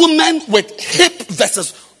women with hip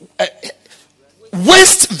versus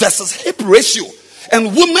waist versus hip ratio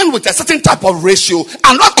and women with a certain type of ratio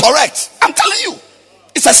are not correct. I'm telling you.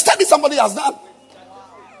 It's a study somebody has done.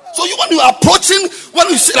 So when you are approaching, when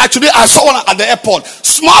you see, like today I saw one at the airport,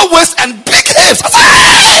 small waist and big hips. I say,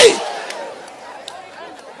 hey!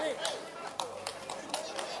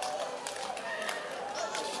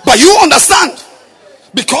 But you understand,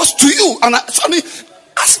 because to you, and let's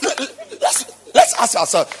ask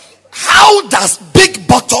ourselves, how does big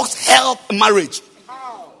buttocks help marriage?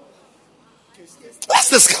 Let's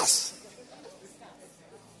discuss.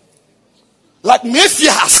 Like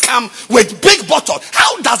Mayfair has come with big buttocks.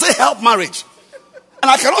 How does it help marriage?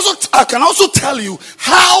 And I can also tell you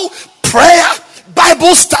how prayer,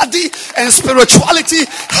 Bible study, and spirituality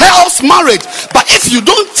helps marriage. But if you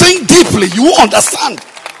don't think deeply, you won't understand.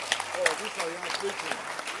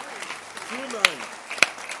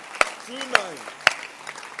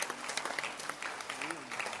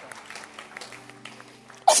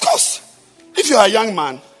 Of course, if you are a young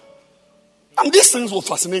man, and these things will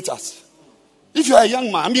fascinate us. If you are a young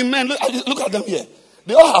man, I mean, men, look at them here.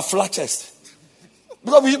 They all have flat chest.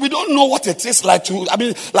 Because we don't know what it is like to, I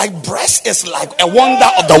mean, like breast is like a wonder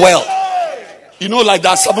of the world. You know, like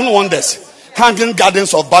that 7 wonders. Hanging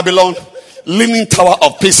Gardens of Babylon, Leaning Tower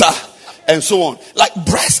of Pisa, and so on. Like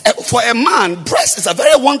breast, for a man, breast is a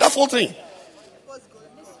very wonderful thing.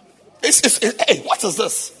 Hey, what is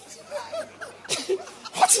this?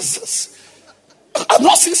 What is this? I've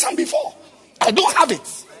not seen some before. I don't have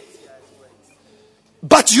it.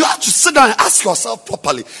 But you have to sit down and ask yourself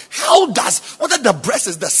properly, whether the breast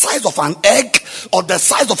is the size of an egg or the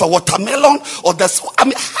size of a watermelon or how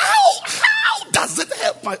does it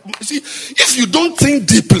help? See, if you don't think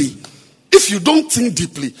deeply,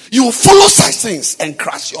 you will follow such things and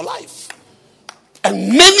crash your life. And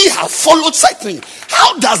many have followed such things.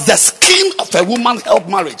 How does the skin of a woman help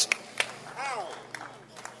marriage?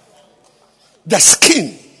 The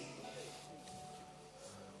skin.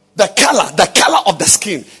 The color of the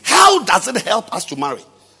skin. How does it help us to marry?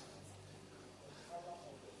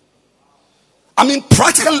 I mean,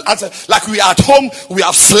 practically, like we are at home, we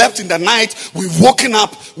have slept in the night, we've woken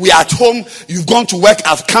up, we are at home, you've gone to work,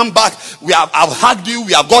 I've come back, I've hugged you,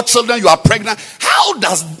 we have got children, you are pregnant. How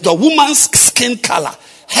does the woman's skin color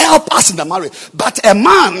help us in the marriage? But a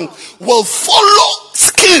man will follow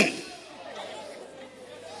skin.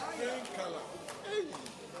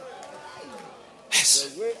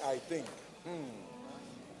 Yes.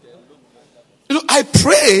 You know, I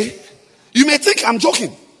pray. You may think I'm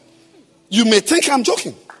joking.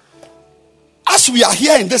 As we are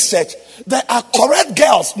here in this church, there are correct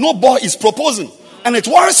girls. No boy is proposing, and it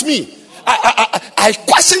worries me. I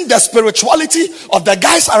question the spirituality of the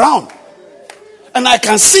guys around, and I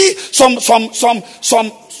can see some.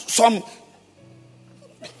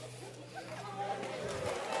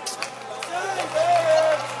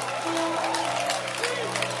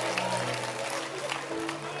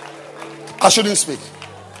 I shouldn't speak.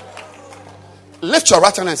 Lift your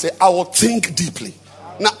right hand and say, I will think deeply.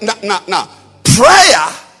 Now, prayer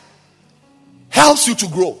helps you to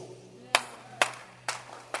grow.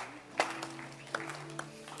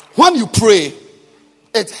 When you pray,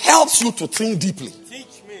 it helps you to think deeply.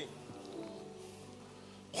 Teach me.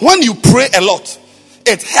 When you pray a lot,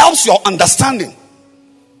 it helps your understanding.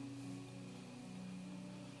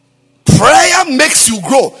 Prayer makes you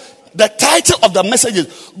grow. The title of the message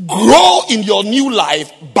is Grow in Your New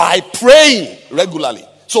Life by Praying Regularly.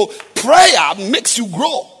 So prayer makes you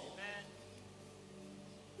grow.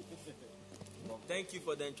 Thank you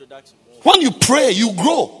for the introduction. When you pray, you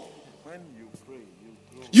grow.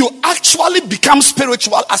 You actually become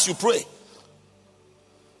spiritual as you pray.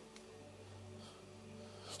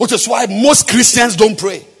 Which is why most Christians don't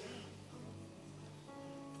pray.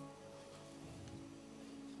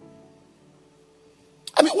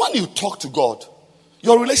 I mean, when you talk to God,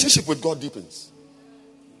 your relationship with God deepens.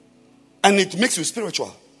 And it makes you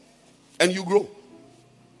spiritual. And you grow.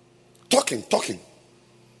 Talking.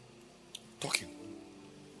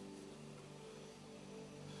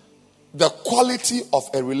 The quality of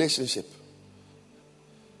a relationship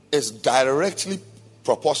is directly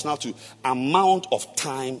proportional to amount of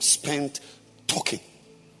time spent talking.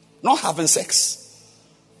 Not having sex.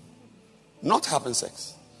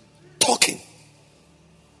 Talking.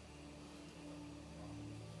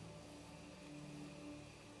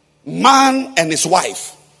 Man and his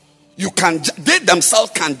wife, they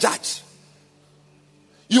themselves can judge.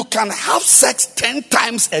 You can have sex 10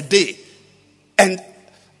 times a day.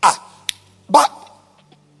 But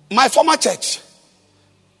my former church,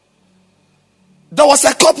 there was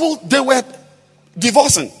a couple, they were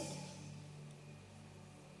divorcing.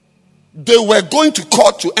 They were going to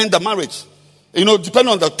court to end the marriage. You know,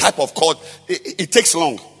 depending on the type of court, it takes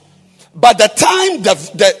long. But the time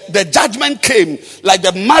the judgment came, like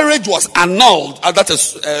the marriage was annulled, that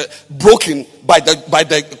is broken by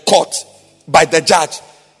the court, by the judge.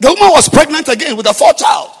 The woman was pregnant again with a fourth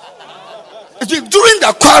child. During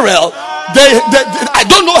the quarrel, I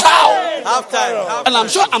don't know how. Half time. And I'm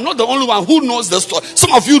sure I'm not the only one who knows the story.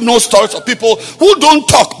 Some of you know stories of people who don't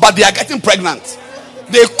talk, but they are getting pregnant.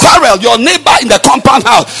 They quarrel. Your neighbor in the compound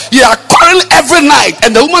house, you are quarreling every night,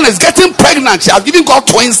 and the woman is getting pregnant. She has even got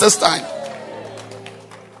twins this time.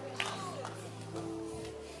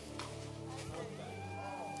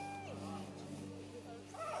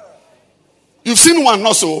 You've seen one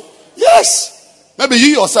also? Yes. Maybe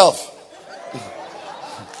you yourself.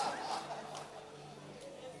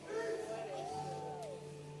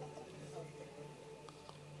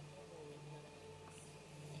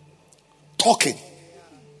 Talking.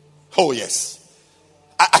 Oh yes.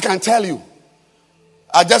 I can tell you.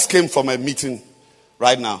 I just came from a meeting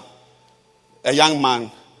right now. A young man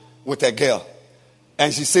with a girl.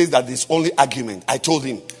 And she says that there's only argument. I told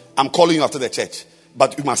him, I'm calling you after the church.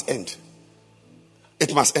 But it must end.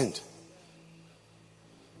 It must end.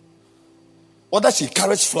 Whether she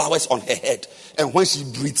carries flowers on her head and when she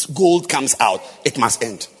breathes, gold comes out, it must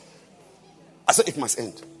end. I said it must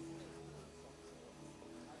end.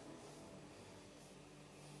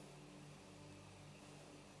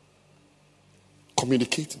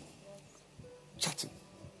 Communicating, chatting.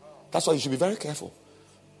 That's why you should be very careful.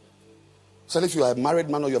 So if you are a married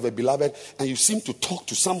man or you have a beloved and you seem to talk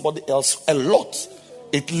to somebody else a lot,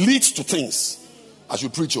 it leads to things. As you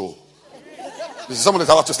preach, this is somebody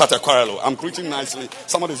that's about to start a quarrel. I'm preaching nicely.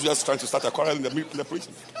 Somebody is just trying to start a quarrel in the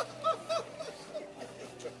preaching.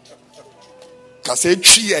 Can say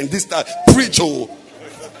tree and this that preach.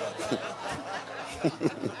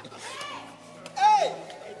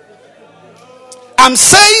 I'm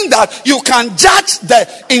saying that you can judge the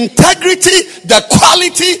integrity, the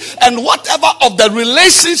quality, and whatever of the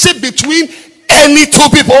relationship between any two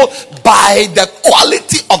people by the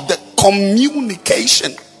quality of the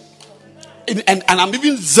communication. And I'm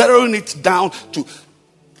even zeroing it down to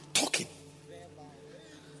talking.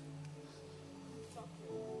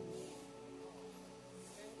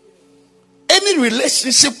 Any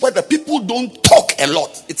relationship where the people don't talk a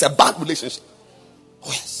lot, it's a bad relationship. Oh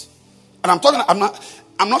yes. And I'm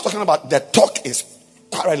not talking about the talk is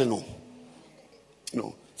quarreling, no. You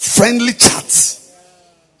know, friendly chats.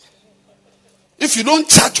 If you don't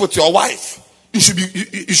chat with your wife, you should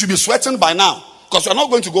be sweating by now because you're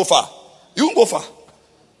not going to go far. You won't go far.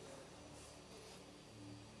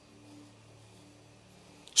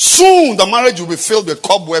 Soon the marriage will be filled with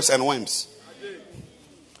cobwebs and worms.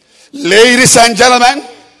 Ladies and gentlemen,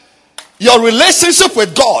 your relationship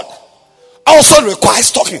with God also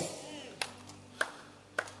requires talking.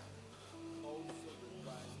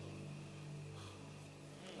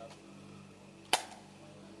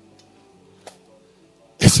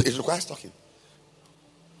 It requires talking.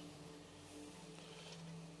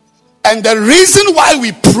 And the reason why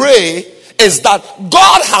we pray is that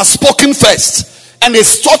God has spoken first. And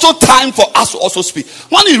it's total time for us to also speak.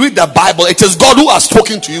 When you read the Bible, it is God who has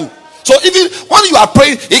spoken to you. So even when you are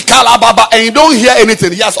praying, and you don't hear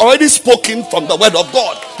anything, he has already spoken from the word of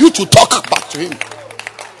God. You to talk back to him.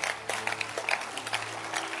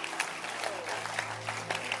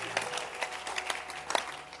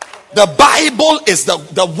 The Bible is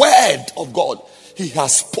the word of God. He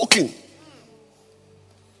has spoken.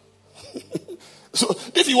 So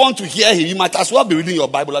if you want to hear him, you might as well be reading your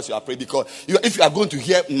Bible as you are praying, because if you are going to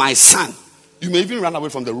hear my son, you may even run away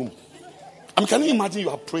from the room. I mean, can you imagine you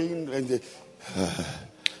are praying and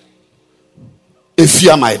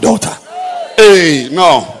Ephia, my daughter. Hey,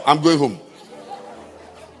 no, I'm going home.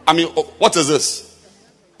 I mean, what is this?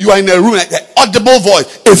 You are in a room, the audible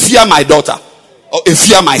voice, Ephia, my daughter, or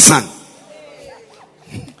Ephia, my son.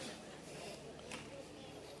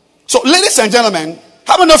 So, ladies and gentlemen,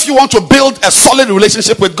 how many of you want to build a solid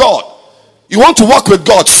relationship with God? You want to walk with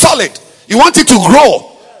God solid. You want it to grow.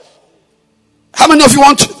 How many of you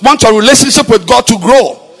want your relationship with God to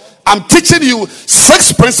grow? I'm teaching you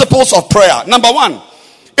 6 principles of prayer. Number 1,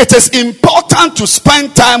 it is important to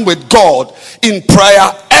spend time with God in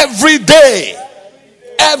prayer every day.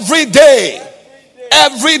 Every day.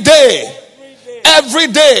 Every day. Every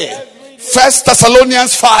day. 1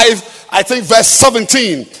 Thessalonians 5, I think verse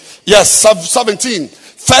 17. Yes, 17.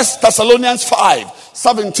 1 Thessalonians 5,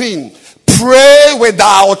 17. Pray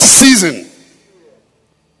without ceasing.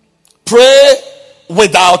 Pray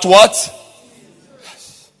without what?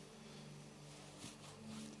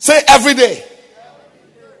 Say every day.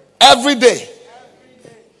 Every day.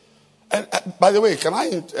 And by the way, can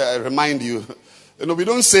I remind you, we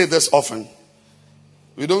don't say this often.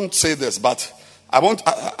 We don't say this, but I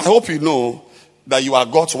hope you know that you are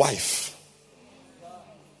God's wife.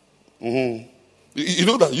 Mm-hmm. You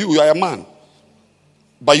know that you are a man,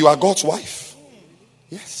 but you are God's wife.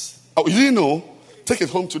 Yes. Oh, you didn't know? Take it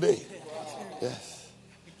home today. Yes.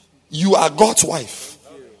 You are God's wife.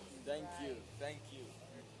 Thank you. Thank you.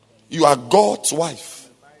 You are God's wife.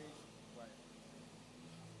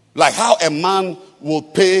 Like how a man will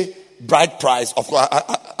pay bride price. Of course,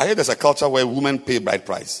 I hear there's a culture where women pay bride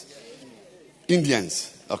price.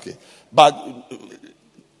 Indians. Okay. But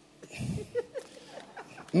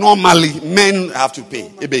normally men have to pay.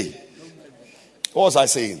 What was I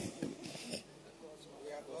saying?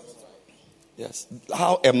 Yes.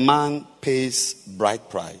 How a man pays bride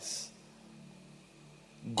price.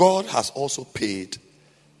 God has also paid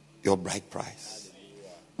your bride price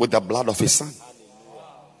with the blood of his son.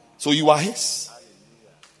 So you are his.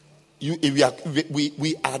 We are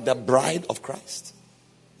the bride of Christ.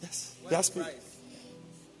 Yes. That's me.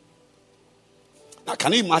 Now,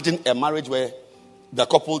 can you imagine a marriage where the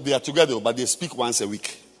couple, they are together, but they speak once a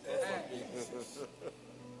week?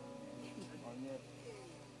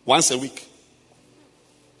 Once a week.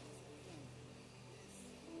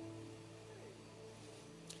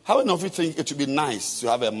 How many of you think it would be nice to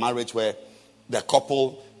have a marriage where the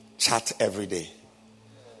couple chat every day?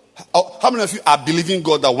 How many of you are believing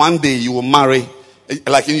God that one day you will marry,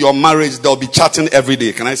 like in your marriage, they'll be chatting every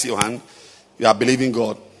day? Can I see your hand? You are believing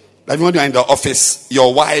God. Like when you're in the office,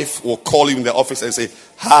 your wife will call you in the office and say,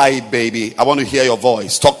 "Hi, baby, I want to hear your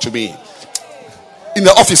voice. Talk to me." In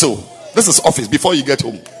the office, this is office before you get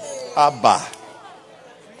home. Abba.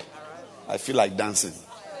 I feel like dancing.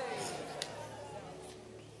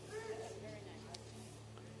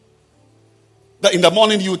 That in the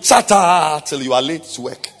morning you chatter till you are late to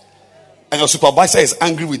work. And your supervisor is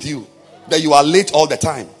angry with you that you are late all the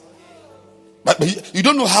time. But you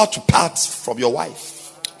don't know how to part from your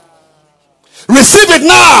wife. Receive it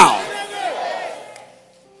now.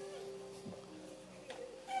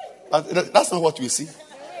 But that's not what we see.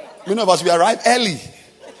 Many of us, we arrive early.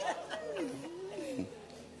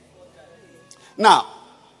 Now,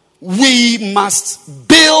 we must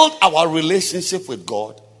build our relationship with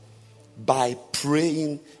God by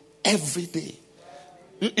praying every day.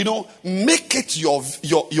 Make it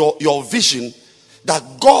your vision that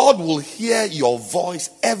God will hear your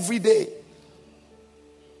voice every day.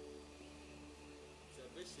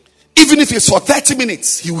 Even if it's for 30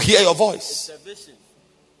 minutes, he will hear your voice.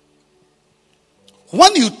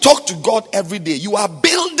 When you talk to God every day, you are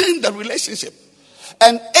building the relationship.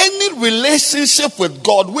 And any relationship with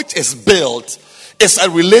God which is built is a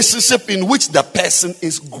relationship in which the person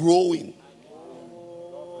is growing.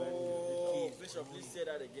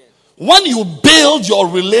 When you build your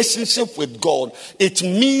relationship with God, it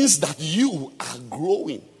means that you are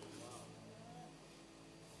growing.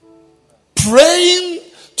 Praying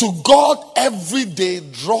to God every day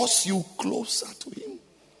draws you closer to Him.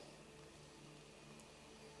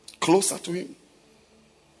 Closer to Him.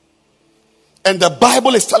 And the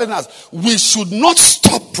Bible is telling us we should not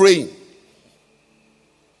stop praying.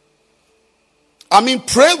 I mean,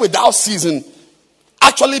 pray without ceasing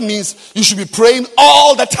actually means you should be praying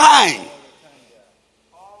all the time.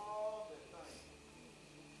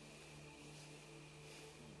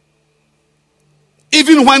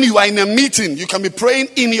 Even when you are in a meeting, you can be praying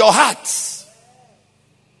in your heart.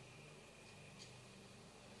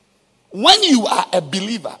 When you are a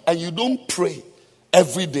believer and you don't pray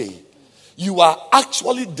every day, you are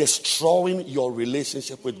actually destroying your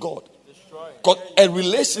relationship with God. Because a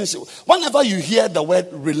relationship, whenever you hear the word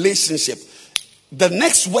relationship, the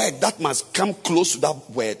next word that must come close to that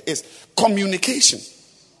word is communication.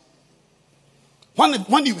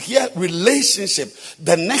 When you hear relationship,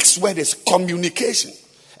 the next word is communication.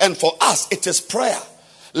 And for us, it is prayer.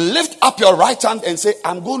 Lift up your right hand and say,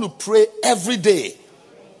 I'm going to pray every day.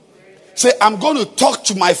 Say, I'm going to talk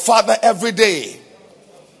to my Father every day.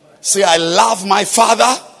 Say, I love my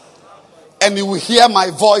Father and He will hear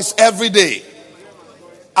my voice every day.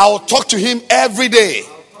 I will talk to Him every day.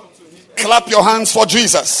 Clap your hands for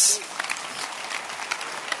Jesus.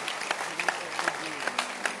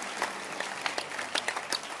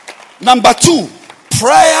 Number 2,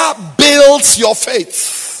 prayer builds your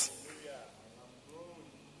faith.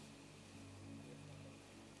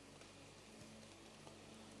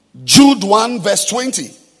 Jude 1 verse 20.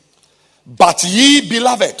 But ye,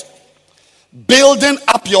 beloved, building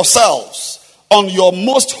up yourselves on your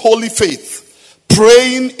most holy faith,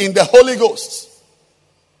 praying in the Holy Ghost.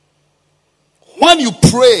 When you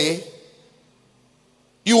pray,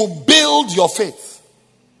 you build your faith.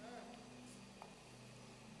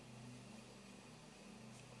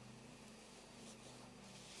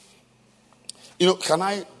 You know, can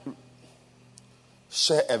I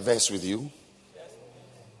share a verse with you?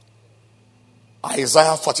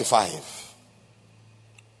 Isaiah 45,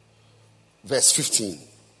 verse 15.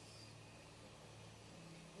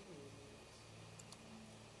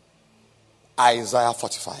 Isaiah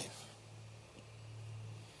 45.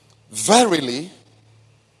 Verily,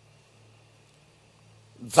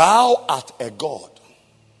 thou art a God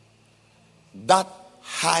that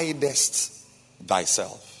hidest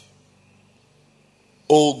thyself,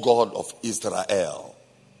 O God of Israel,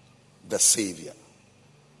 the Savior.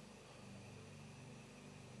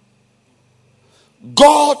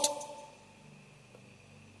 God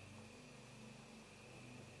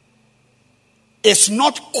is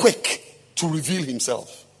not quick to reveal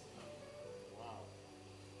Himself.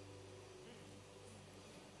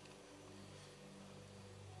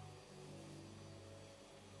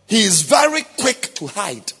 He is very quick to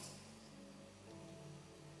hide.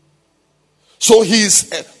 So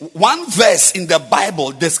one verse in the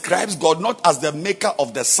Bible describes God not as the maker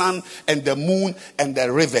of the sun and the moon and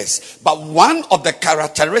the rivers, but one of the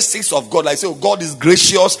characteristics of God, like say, God is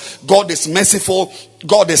gracious, God is merciful,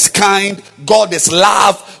 God is kind, God is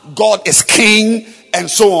love, God is king, and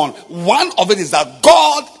so on. One of it is that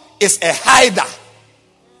God is a hider.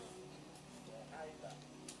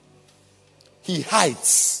 He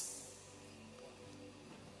hides.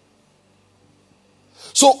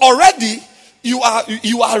 So already you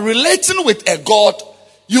are relating with a God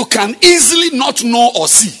you can easily not know or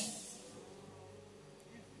see.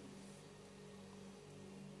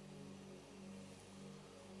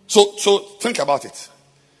 So think about it.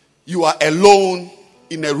 You are alone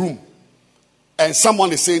in a room and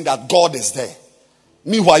someone is saying that God is there.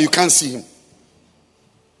 Meanwhile, you can't see Him.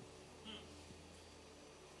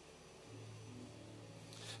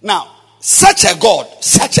 Now, such a God,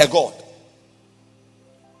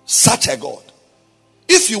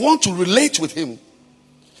 if you want to relate with Him,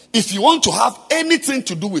 if you want to have anything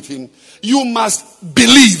to do with Him, you must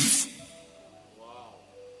believe.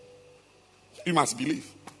 You must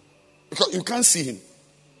believe. Because you can't see Him.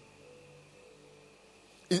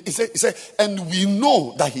 He said, and we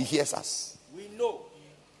know that He hears us. We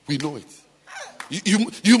know it.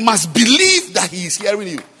 You must believe that He is hearing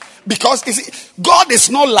you. Because you see, God is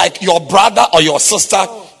not like your brother or your sister.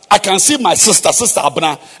 I can see my sister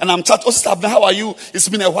Abna, and I'm chatting. Oh, Sister Abna, how are you? It's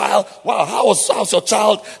been a while. Wow, how's your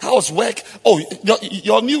child? How's work? Oh,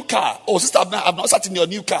 your new car. Oh, Sister Abna, I've not sat in your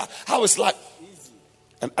new car. How is life?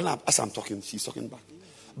 And as I'm talking, she's talking back.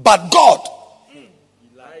 But God,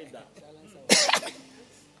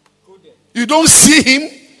 you don't see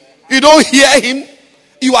Him, you don't hear Him,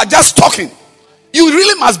 you are just talking. You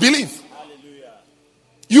really must believe.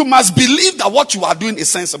 You must believe that what you are doing is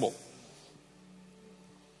sensible.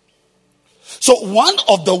 So one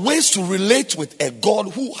of the ways to relate with a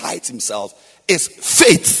God who hides himself is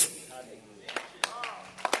faith.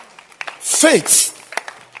 Faith.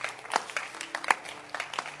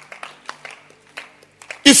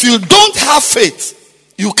 If you don't have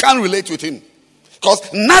faith, you can't relate with him.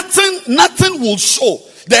 Because nothing will show.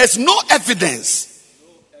 There's no evidence.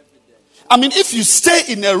 I mean, if you stay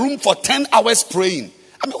in a room for 10 hours praying,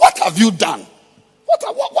 I mean, what have you done?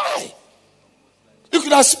 Why? You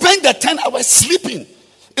could have spent the 10 hours sleeping.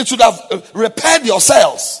 It should have repaired your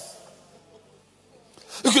cells.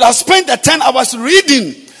 You could have spent the 10 hours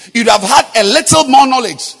reading. You'd have had a little more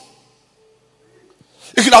knowledge.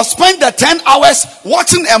 You could have spent the 10 hours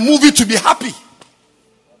watching a movie to be happy.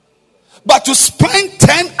 But to spend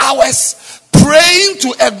 10 hours praying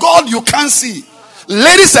to a God you can't see.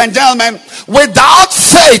 Ladies and gentlemen, without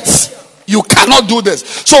faith, you cannot do this.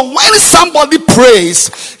 So when somebody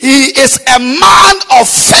prays, he is a man of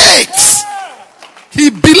faith. He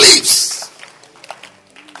believes.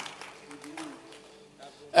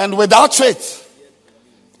 And without faith,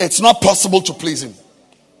 it's not possible to please him.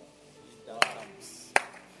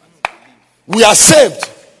 We are saved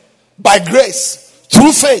by grace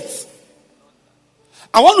through faith.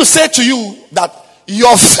 I want to say to you that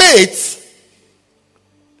your faith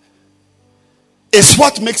is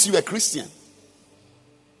what makes you a Christian.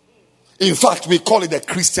 In fact, we call it a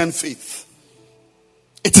Christian faith.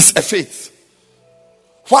 It is a faith.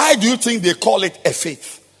 Why do you think they call it a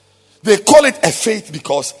faith? They call it a faith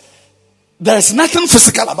because there is nothing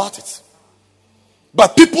physical about it.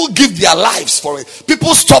 But people give their lives for it.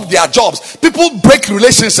 People stop their jobs. People break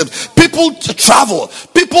relationships. People travel.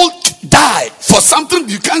 People die for something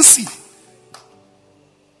you can't see.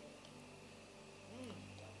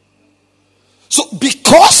 So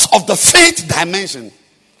because of the faith dimension,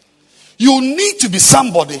 you need to be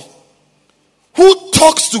somebody who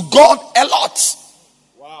talks to God a lot.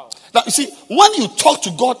 Wow. Now you see, when you talk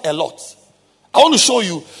to God a lot, I want to show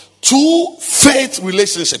you two faith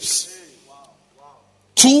relationships.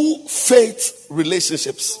 Two faith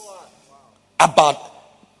relationships about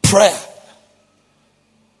prayer.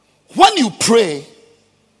 When you pray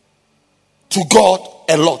to God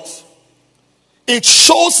a lot, it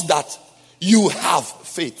shows that you have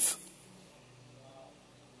faith.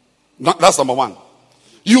 That's number one.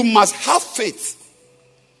 You must have faith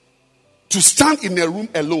to stand in a room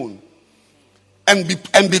alone and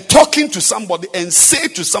be talking to somebody and say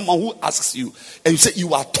to someone who asks you, and you say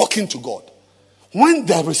you are talking to God, when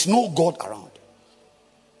there is no God around.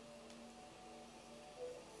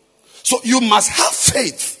 So you must have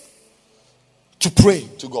faith to pray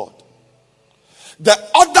to God. The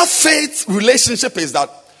other faith relationship is that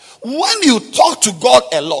when you talk to God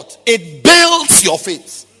a lot, it builds your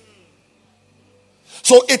faith.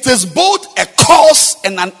 So it is both a cause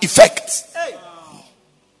and an effect.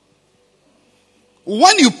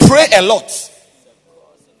 When you pray a lot,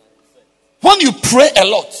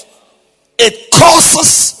 it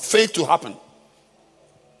causes faith to happen.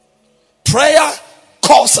 Prayer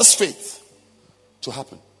causes faith to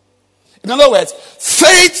happen. In other words,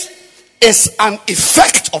 faith is an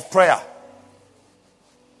effect of prayer.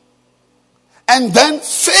 And then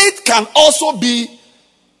faith can also be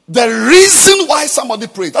the reason why somebody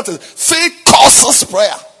prays. That is, faith causes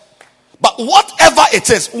prayer. But whatever it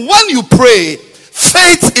is, when you pray,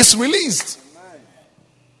 faith is released.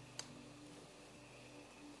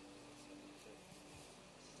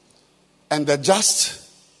 And the just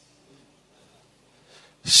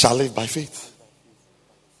shall live by faith.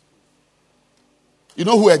 You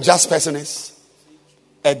know who a just person is?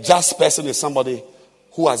 A just person is somebody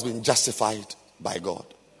who has been justified by God.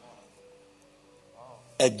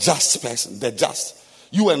 A just person, the just.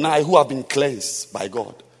 You and I who have been cleansed by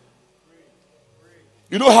God.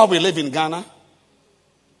 You know how we live in Ghana?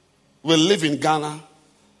 We live in Ghana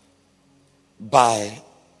by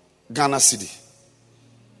Ghana City.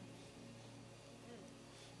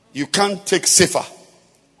 You can't take Safer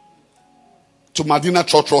to Madina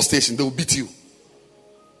Trotro station. They will beat you.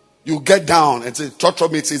 You get down and say,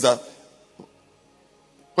 Trotro mate says that,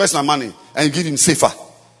 where's my money? And you give him Safer.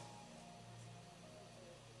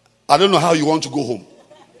 I don't know how you want to go home.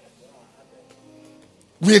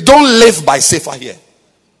 We don't live by Safer here.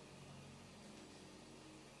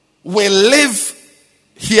 We live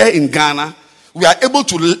here in Ghana. We are able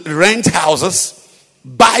to rent houses,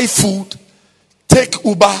 buy food, take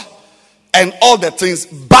Uber, and all the things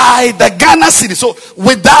by the Ghana City. So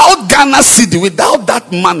without Ghana City, without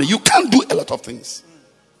that money, you can't do a lot of things.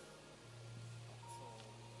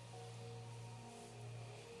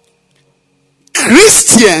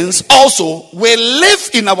 Christians also will live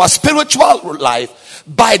in our spiritual life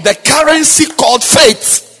by the currency called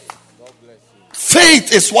faith.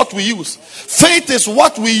 Faith is what we use. Faith is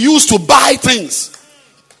what we use to buy things.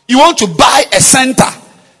 You want to buy a center.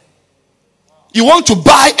 You want to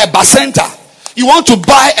buy a bacenta. You want to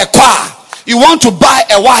buy a car. You want to buy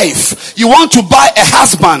a wife. You want to buy a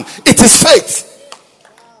husband. It is faith.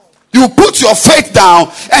 You put your faith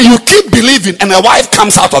down and you keep believing, and a wife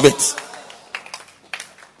comes out of it.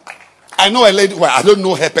 I know a lady, well, I don't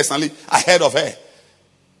know her personally. I heard of her.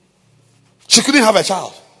 She couldn't have a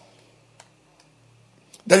child.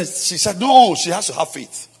 Then she said, no, she has to have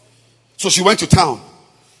faith. So she went to town,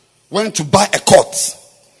 went to buy a coat,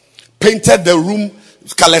 painted the room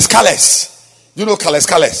colors. You know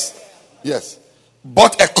colors? Yes.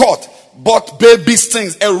 Bought a coat, bought baby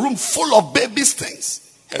things, a room full of baby things.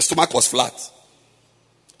 Her stomach was flat.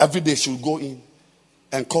 Every day she would go in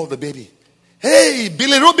and call the baby. Hey,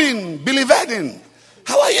 Billy Rubin, Billy Verdin,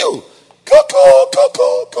 how are you?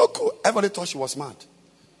 Coco. Everybody thought she was mad.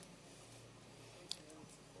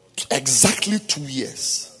 Exactly 2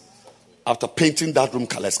 years after painting that room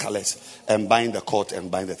colors and buying the coat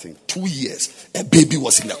and buying the thing. 2 years, a baby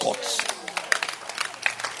was in the court.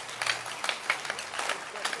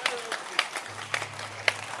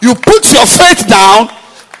 You put your faith down,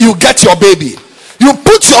 you get your baby. You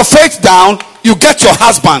put your faith down, you get your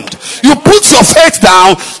husband. You put your faith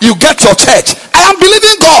down, you get your church. I am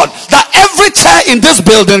believing God that every chair in this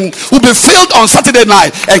building will be filled on Saturday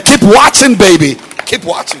night. And keep watching, baby. Keep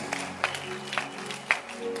watching.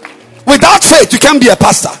 Without faith, you can't be a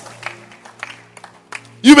pastor.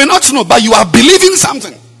 You may not know, but you are believing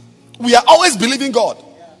something. We are always believing God.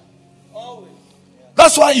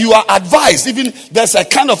 That's why you are advised. Even there's a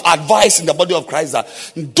kind of advice in the body of Christ that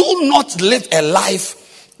do not live a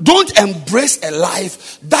life, don't embrace a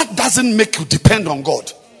life that doesn't make you depend on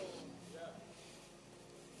God.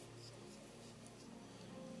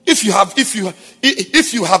 If you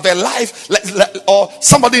have a life or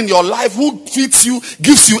somebody in your life who feeds you,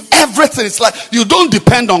 gives you everything, it's like you don't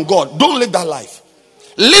depend on God. Don't live that life.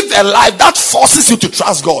 Live a life that forces you to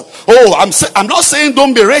trust God. Oh, I'm not saying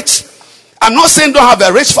don't be rich. I'm not saying don't have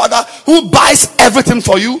a rich father who buys everything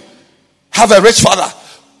for you. Have a rich father.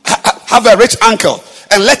 Have a rich uncle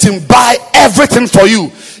and let him buy everything for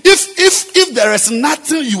you. If there is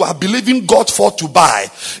nothing you are believing God for to buy,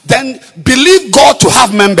 then believe God to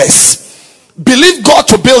have members. Believe God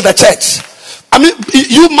to build a church. I mean,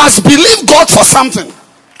 you must believe God for something.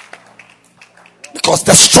 Because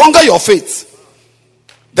the stronger your faith,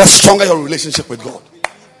 the stronger your relationship with God.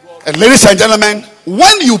 And ladies and gentlemen,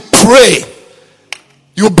 when you pray,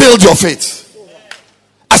 you build your faith.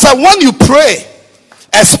 I said, when you pray,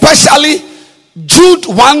 especially Jude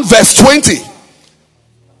 1 verse 20,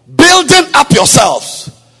 building up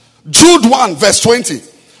yourselves. Jude 1 verse 20,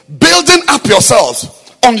 building up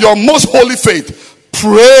yourselves on your most holy faith,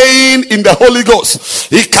 praying in the Holy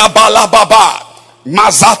Ghost. Ikabala baba.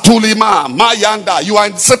 Mazatulima, Mayanda. You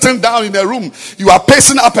are sitting down in a room, you are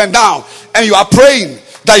pacing up and down, and you are praying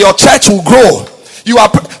that your church will grow. You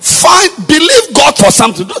are believe God for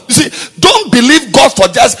something. You see, don't believe God for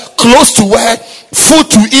just clothes to wear, food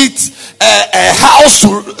to eat, a house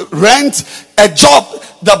to rent, a job.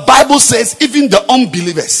 The Bible says even the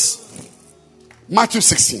unbelievers. Matthew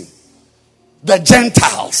 16. The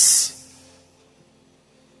Gentiles.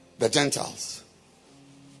 The Gentiles.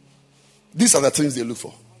 These are the things they look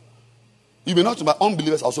for. You may not know, but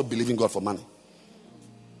unbelievers also believe in God for money.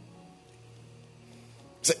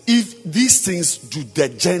 So if these things do the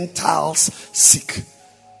Gentiles seek.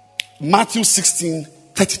 Matthew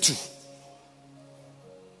 16:32.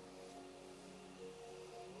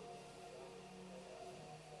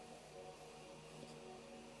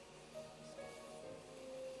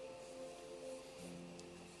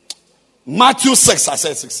 Matthew 6, I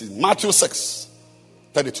said 16. Matthew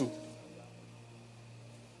 6:32.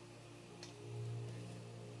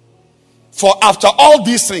 For after all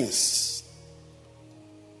these things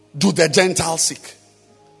do the Gentiles seek.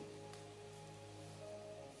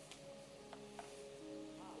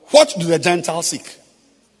 What do the Gentiles seek?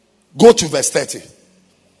 Go to verse 30.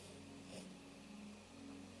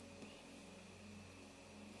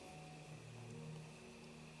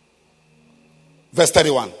 Verse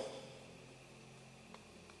 31.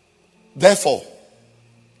 Therefore,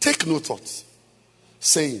 take no thought,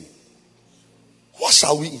 saying, what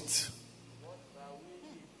shall we eat?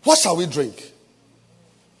 What shall we drink?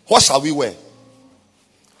 What shall we wear?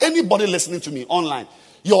 Anybody listening to me online,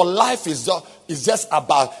 your life is just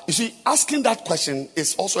about, you see, asking that question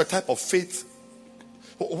is also a type of faith.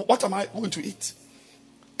 What am I going to eat?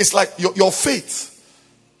 It's like your faith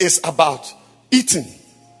is about eating.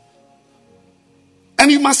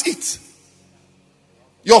 and you must eat.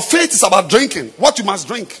 Your faith is about drinking, what you must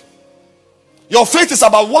drink. Your faith is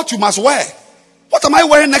about what you must wear. What am I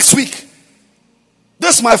wearing next week?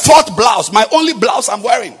 This is my 4th blouse, my only blouse I'm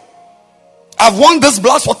wearing. I've worn this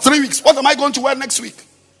blouse for 3 weeks. What am I going to wear next week?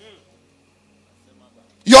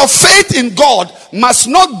 Your faith in God must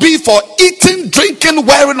not be for eating, drinking,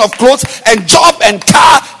 wearing of clothes, and job, and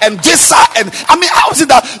car, and visa. And I mean, how is it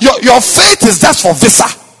that your faith is just for visa?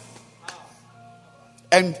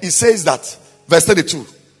 And he says that, verse 32.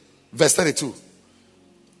 Verse 32.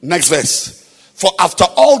 Next verse. For after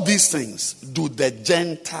all these things do the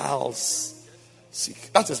Gentiles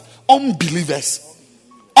seek. That is unbelievers.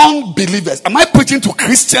 Unbelievers. Am I preaching to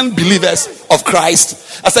Christian believers of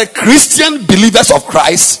Christ? I said Christian believers of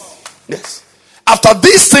Christ. Yes. After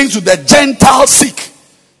these things do the Gentiles seek.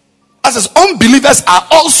 As is, unbelievers are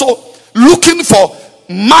also looking for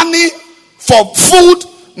money, for food,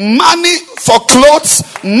 money for clothes,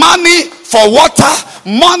 money for water,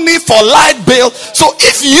 money for light bill. So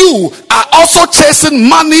if you are also chasing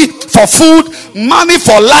money for food, money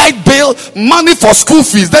for light bill, money for school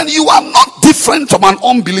fees, then you are not different from an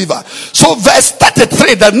unbeliever. So verse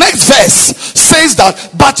 33, the next verse says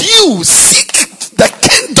that, but you seek the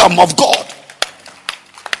kingdom of God.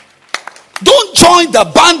 Don't join the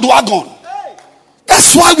bandwagon.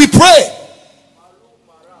 That's why we pray.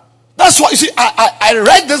 That's why, you see, I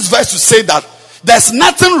read this verse to say that there's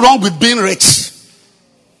nothing wrong with being rich.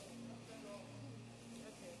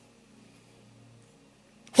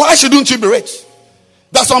 Why shouldn't you be rich?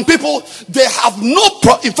 There are some people, they have no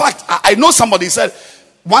in fact, I know somebody said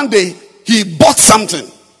one day he bought something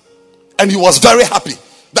and he was very happy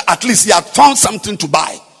that at least he had found something to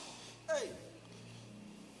buy.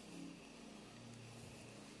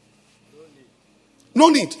 No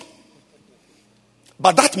need.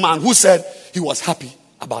 But that man who said he was happy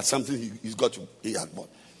about something he had bought,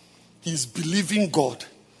 he's believing God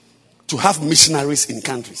to have missionaries in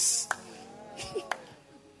countries.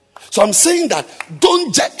 So I'm saying that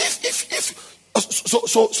don't so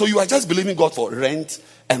you are just believing God for rent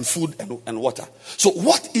and food and water. So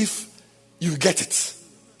what if you get it?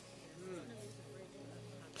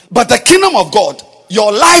 But the kingdom of God,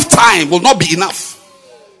 your lifetime will not be enough.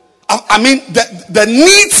 I mean, the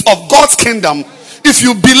needs of God's kingdom, if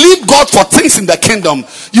you believe God for things in the kingdom,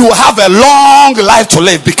 you will have a long life to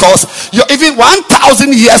live, because even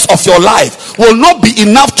 1,000 years of your life will not be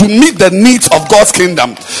enough to meet the needs of God's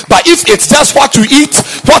kingdom. But if it's just what to eat,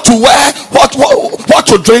 what to wear, what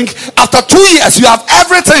to drink, after 2 years you have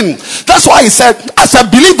everything. That's why he said, as a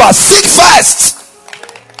believer, seek first.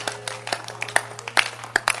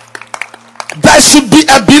 There should be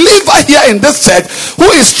a believer here in this church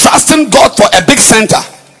who is trusting God for a big center.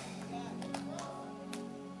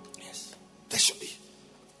 Yes, there should be.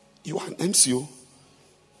 You are an MCO.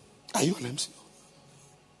 Are you an MCO?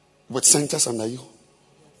 With centers under you?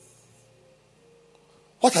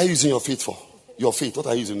 What are you using your faith for? Your faith, what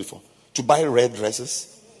are you using it for? To buy red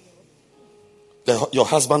dresses? Your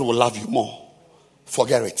husband will love you more.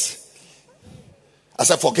 Forget it. I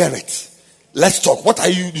said, forget it. Let's talk. What are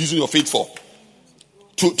you using your faith for?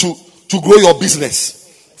 To grow your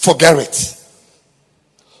business? Forget it.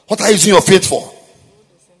 What are you using your faith for?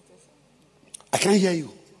 I can't hear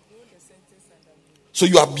you. So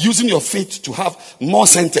you are using your faith to have more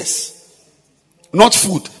centers. Not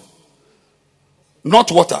food.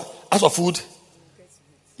 Not water. As for food,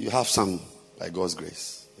 you have some by God's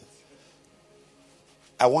grace.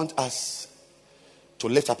 I want us to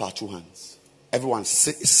lift up our 2 hands. Everyone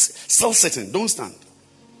still sitting. Don't stand.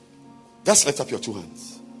 Just lift up your 2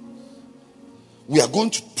 hands. We are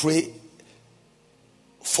going to pray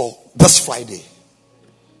for this Friday.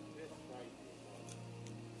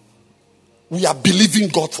 We are believing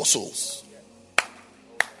God for souls.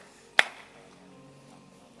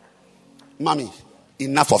 Mommy,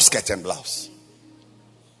 enough of skirt and blouse.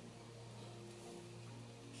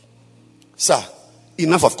 Sir,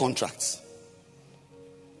 enough of contracts.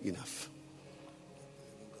 Enough.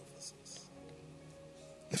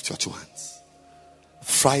 Lift your 2 hands.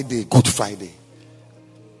 Friday, Good Friday.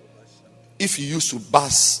 If you used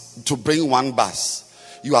to bring 1 bus,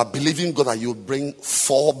 you are believing God that you bring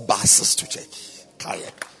 4 buses to church.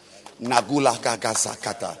 Nagula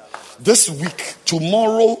Gagasakata. This week,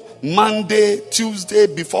 tomorrow, Monday, Tuesday,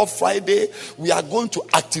 before Friday, we are going to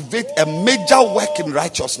activate a major work in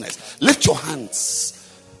righteousness. Lift your hands.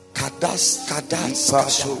 Kadas.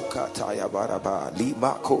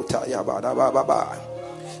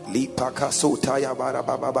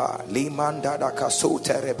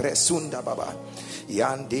 We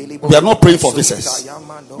are not praying for visitors.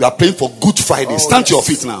 We are praying for Good Friday. Stand to your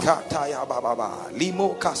feet now.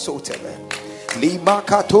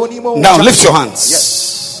 Now lift your hands.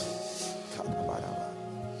 Yes.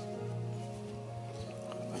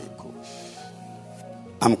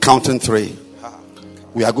 I'm counting 3.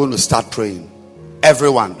 We are going to start praying.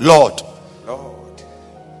 Everyone, Lord,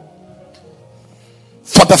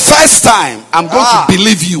 for the first time, I'm going to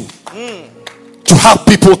believe you to have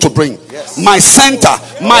people to bring. My center,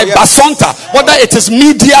 my basonta, whether it is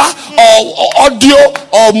media or audio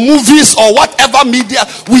or movies or whatever media,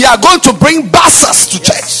 we are going to bring buses to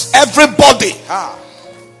church. Everybody.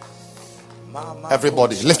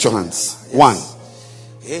 Everybody, lift your hands. 1,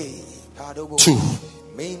 2,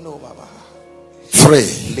 3.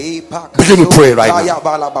 Begin to pray right now. We are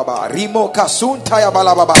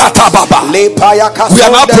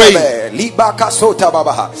not praying.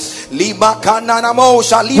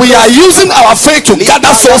 We are using our faith to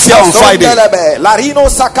gather souls here on Friday.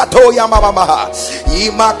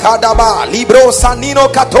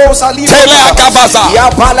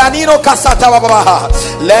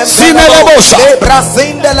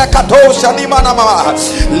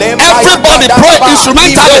 Everybody pray,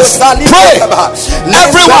 instrumentalists pray.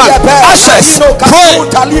 Everyone, ushers, pray.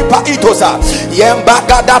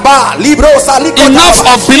 Enough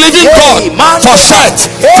of believing God for shirt,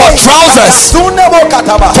 for trousers, for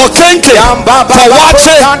kinking, for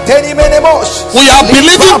watching. We are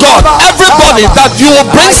believing God, everybody, that you will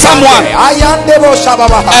bring someone.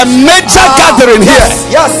 A major gathering here.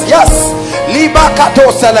 Yes. We are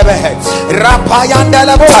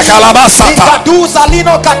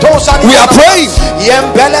praying. We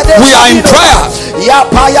are in prayer. We are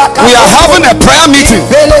having a prayer meeting.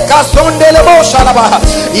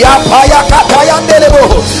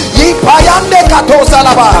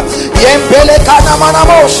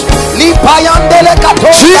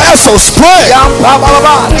 Jesus, pray.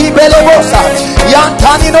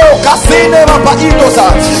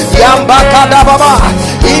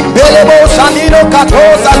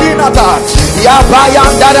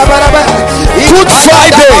 Good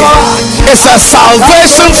Friday is a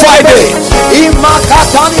salvation Friday.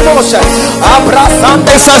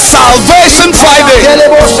 It's a salvation Friday.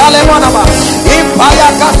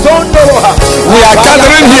 We are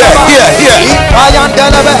gathering here.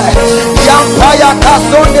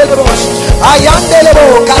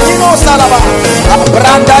 Ayandelebo Katino Salaba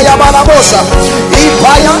Branda Yabalabosa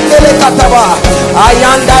Ipayandele Kataba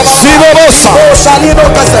Ayanda Sibosa Salino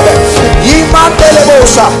Kasebe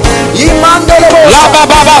Imandelebosa Laba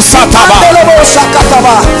Baba Sataba Imandelebosa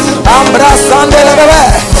Kataba Ambra Sandelebe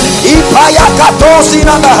Ipaya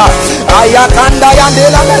Katosina Ayakanda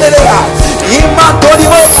Yandela Merea Imantoni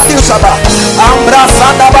Mosaba Ambra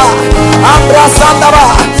Sandaba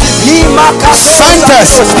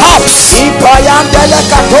Centers, hubs. We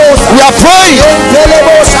are praying.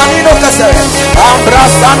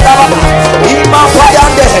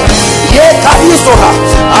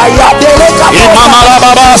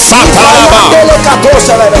 Imamalababa Satalaba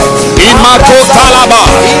Imakotalaba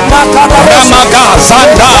Ramaga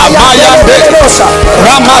Zanda Mayande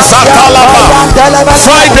Ramazatalaba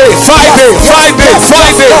Friday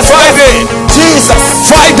Jesus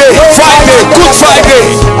Friday Good Friday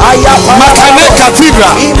Makane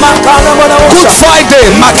Cathedral Good Friday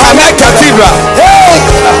Makane Cathedral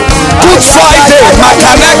Good Friday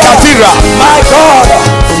Makane Cathedral my God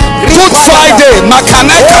Good Friday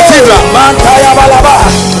Makane Cathedral Mantaya Balaba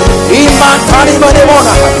Imantani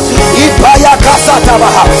Manemona Ipaya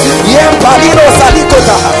Kasataba Yempalino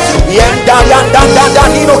Salikota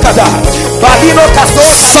Yendandandandanino Kada Balino Kaso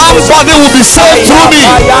somebody will be saved through me.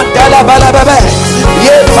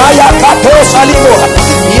 Yepaya Kato Salimo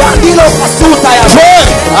Yandilo Kasuta Pray.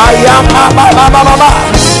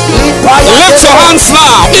 Lift your hands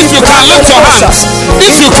now. If you can, lift your hands.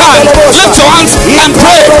 If you can, lift your hands and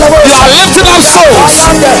pray. You are lifting up souls.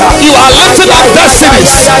 You are lifting up destinies.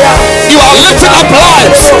 You are lifting up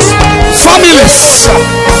lives, families.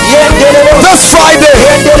 This Friday.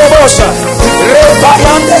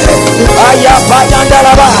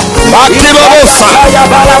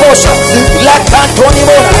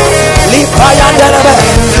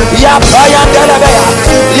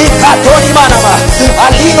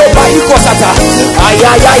 Alino Baiko Sata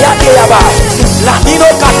Ayaya Latino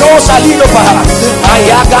Katosa Lino Paha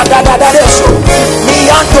Ayaga Dadadeso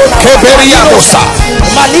Mianto Keberiamosa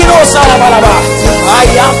Malino Salabalaba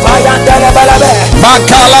Ayapayandala Balabe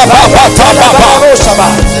Makala Baba Taba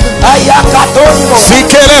Ayakatoni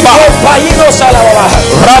Sikeleba.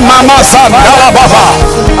 Ramama Santala Baba.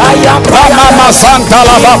 Ramama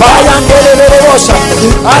Santala Baba.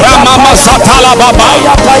 Ramama Santala Baba.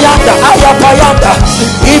 Ayapayanda.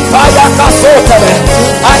 Ipaya kasotere.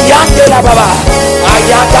 Ayandela Baba.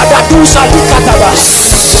 Ayagada dusa likataba.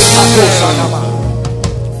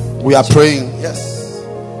 We are praying. Yes.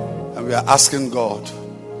 And we are asking God,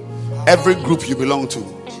 every group you belong to,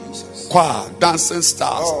 choir, dancing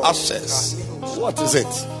stars, ushers, what is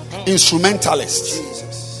it? Instrumentalists.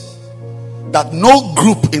 That no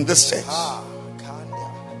group in this church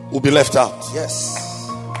will be left out. Yes.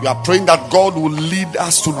 We are praying that God will lead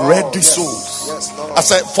us to ready souls. I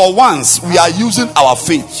said, for once, we are using our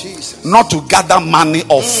faith not to gather money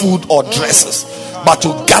or food or dresses, but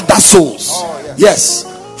to gather souls. Yes.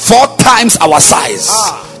 4 times our size,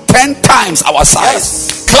 10 times our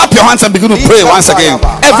size. Clap your hands and begin to pray once again.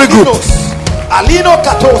 Every group. Alino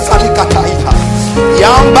katosa likataita.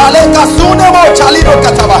 Yambale kasune mo chalino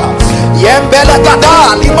kataba. Yembele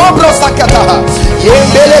gada limobro sakata.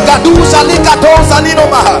 Yembele gadusa likatosa lino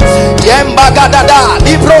maha. Yemba gadada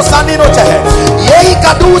libro sanino te. Yei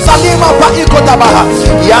gadusa lima pa ikotabaha.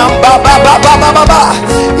 Yamba baba baba baba.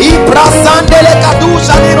 Ibrasandele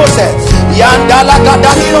gadusa lino se. Yandala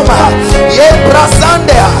gadanino maha.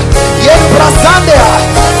 Yebrasandea. Yebrasandea.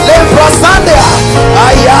 Lebrasandea.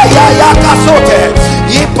 Ayaya kasote.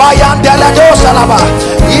 Ipayandele dosa laba.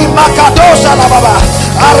 Imakadosa laba.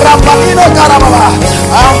 Arapalino karababa.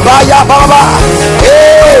 Ambaya baba.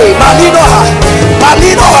 Hey, Malinoha.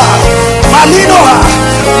 Malinoha. Malinoha.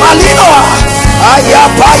 Malinoha.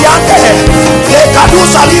 Ayapayande.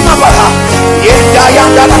 Lekadusa lima baba.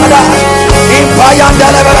 Yendayanda laba.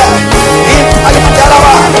 Impayandele baba. Impayandele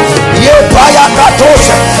baba.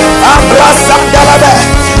 Yepayakatose. Ambrasandele baba.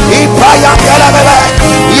 Impayandele baba.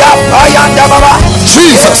 Yapayanda baba.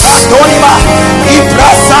 Jesus. Adonima.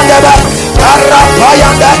 Ibrasandele baba.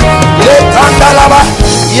 Arapayanda. Lekandalaba.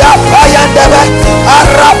 Yapayanda baba.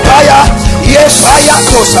 Arapaya.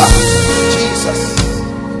 Yepayakosa. Jesus.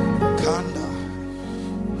 Kanda.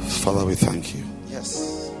 Father, we thank you. Yes.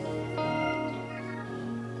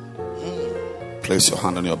 Place your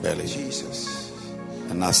hand on your belly. Jesus.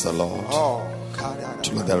 And ask the Lord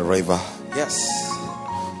to let the river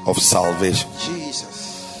of salvation. Jesus.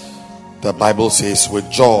 The Bible says, with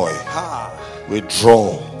joy we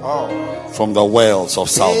draw from the wells of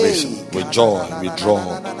salvation. With joy we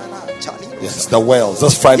draw. Yes, the wells.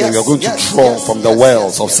 This Friday we are going to draw from the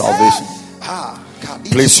wells of salvation.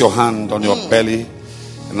 Place your hand on your belly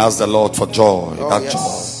and ask the Lord for joy. That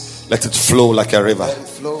joy, let it flow like a river.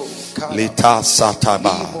 Lita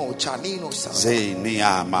Sataba.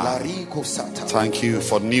 Thank you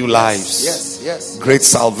for new lives, great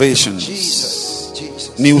salvations,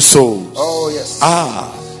 new souls.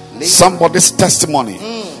 Somebody's testimony,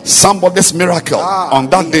 somebody's miracle on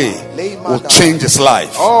that day will change his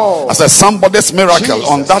life. I said, somebody's miracle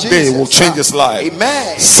on that day will change his life.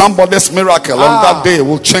 Somebody's miracle on that day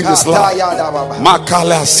will change his life.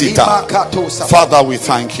 Makala Sita. Father, we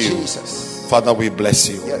thank you. Father, we bless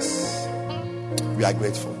you. We are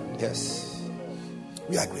grateful.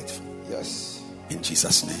 We are grateful. In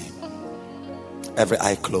Jesus' name. Every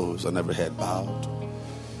eye closed and every head bowed.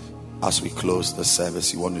 As we close the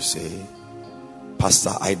service, you want to say,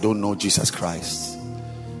 Pastor, I don't know Jesus Christ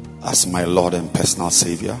as my Lord and personal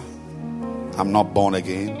Savior. I'm not born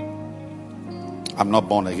again. I'm not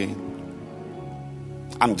born again.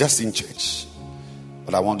 I'm just in church.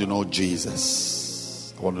 But I want to know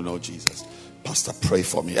Jesus. I want to know Jesus. Pastor, pray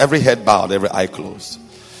for me. Every head bowed, every eye closed.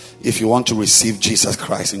 If you want to receive Jesus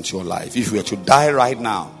Christ into your life, if you were to die right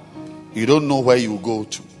now, you don't know where you will go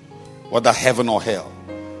to, whether heaven or hell.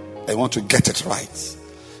 I want to get it right.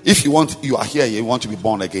 If you are here, you want to be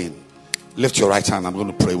born again, lift your right hand. I'm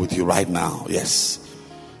going to pray with you right now. Yes.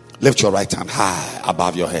 Lift your right hand high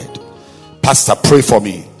above your head. Pastor, pray for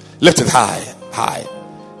me. Lift it high, high,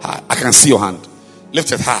 high. I can see your hand.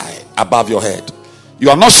 Lift it high above your head.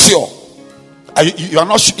 You are not sure. You are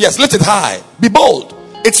not sure. Yes, lift it high. Be bold.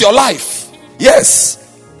 It's your life. Yes,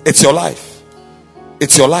 it's your life.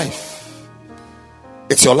 It's your life.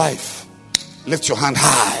 It's your life. Lift your hand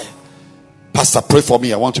high. Pastor, pray for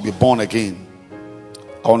me. I want to be born again.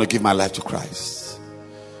 I want to give my life to Christ.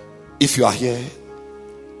 If you are here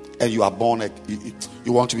and you are born,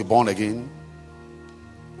 you want to be born again,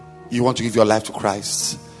 you want to give your life to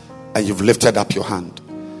Christ, and you've lifted up your hand,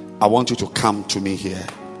 I want you to come to me here.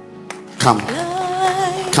 Come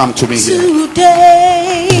to me here.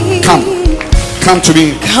 Come to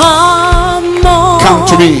me. Come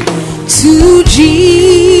to me. To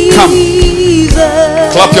Jesus. Come.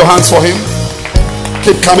 Clap your hands for him.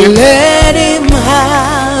 Keep coming. Let him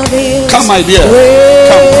have his Come, my dear. way.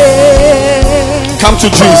 Come to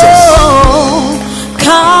Jesus. Oh,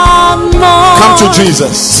 come on. Come to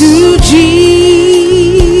Jesus. To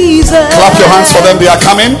Jesus. Clap your hands for them. They are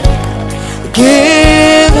coming.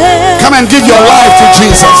 Give him. Come and give your life to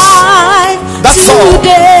Jesus. That's all.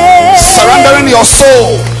 Surrendering your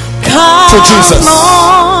soul to Jesus.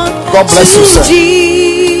 God bless you, sir.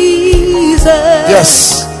 Jesus.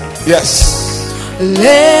 Yes. Yes.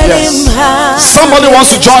 Let him have. Somebody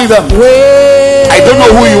wants to join them. I don't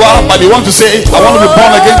know who you are, but you want to say, I want to be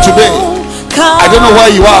born again today. I don't know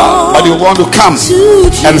where you are, but you want to come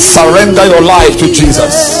and surrender your life to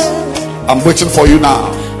Jesus. I'm waiting for you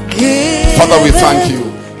now. Father, we thank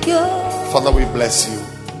you. Father, we bless you.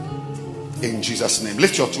 In Jesus' name.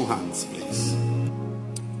 Lift your two hands, please.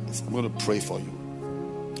 I'm going to pray for you.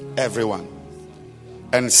 Everyone.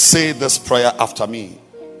 And say this prayer after me.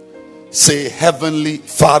 Say, Heavenly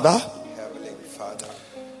Father,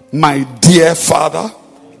 my dear Father,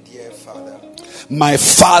 my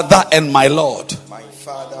Father and my Lord,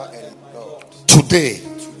 today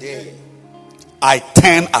I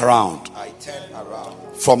turn around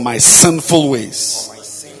from my sinful ways,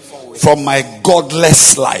 from my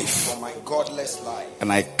godless life,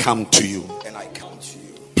 and I come to you.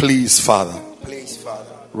 Please, Father,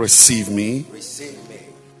 receive me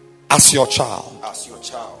as your child.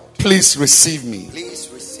 Please receive me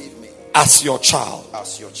as your child.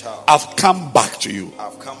 I've come back to you.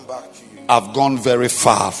 I've gone very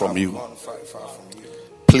far from you.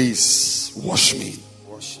 Please wash me.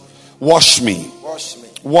 Wash me.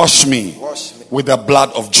 Wash me with the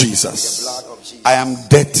blood of Jesus. I am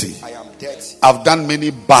dirty. I've done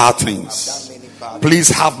many bad things. Please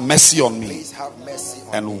have mercy on me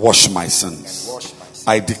and wash my sins.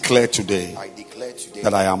 I declare today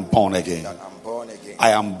that I am born again. I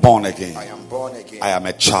am born again. I am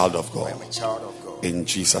a child of God. In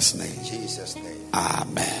Jesus' name.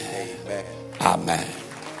 Amen. Amen.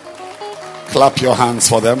 Clap your hands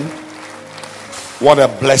for them. What a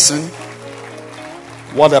blessing.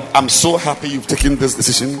 I'm so happy you've taken this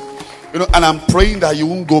decision. You know, and I'm praying that you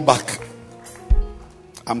won't go back.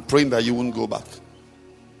 I'm praying that you won't go back.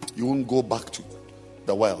 You won't go back to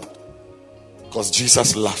the world. Because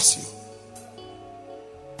Jesus loves you.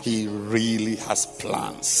 He really has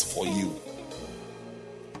plans for you.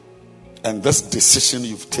 And this decision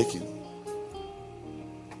you've taken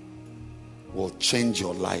will change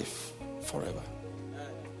your life forever.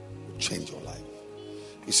 Will change your life.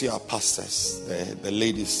 You see our pastors, the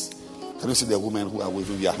ladies. Can you see the women who are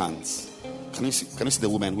waving their hands? Can you see the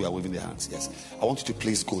women who are waving their hands? Yes. I want you to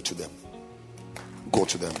please go to them. Go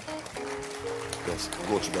to them. Yes,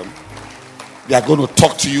 go to them. They are going to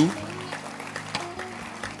talk to you.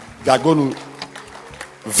 They are going to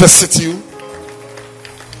visit you.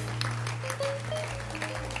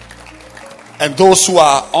 And those who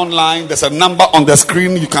are online, there's a number on the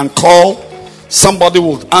screen you can call. Somebody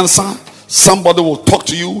will answer. Somebody will talk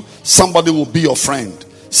to you. Somebody will be your friend.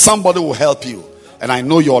 Somebody will help you. And I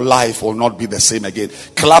know your life will not be the same again.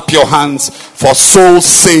 Clap your hands for souls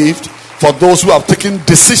saved. For those who have taken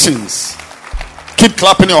decisions. Keep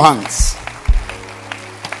clapping your hands.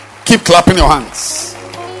 Keep clapping your hands.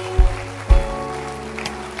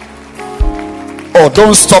 Oh,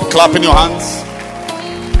 don't stop clapping your hands.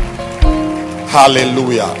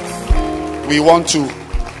 Hallelujah. We want to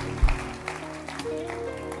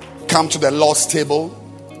come to the Lord's table.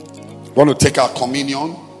 We want to take our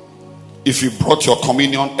communion. If you brought your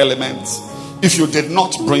communion elements, if you did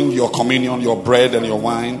not bring your communion, your bread and your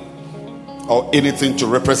wine, or anything to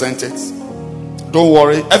represent it, don't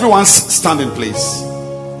worry. Everyone stand in place.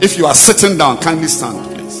 If you are sitting down, kindly stand,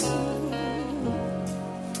 please.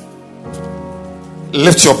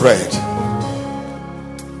 Lift your bread.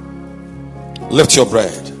 Lift your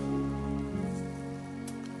bread.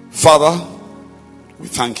 Father, we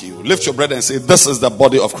thank you. Lift your bread and say, this is the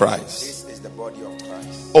body of Christ. This is the body of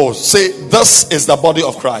Christ. Oh, say, this is the body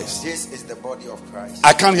of Christ. This is the body of Christ.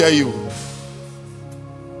 I can't hear you.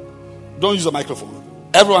 Don't use the microphone.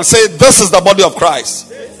 Everyone say, this is the body of Christ.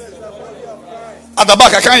 This is the body of Christ. At the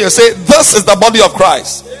back, I can't hear you. Say, this is the body of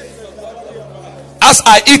Christ. As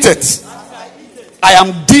I eat it, I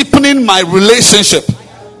am deepening my relationship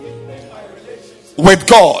with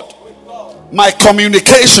God. My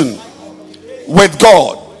communication with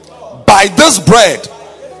God. By this bread,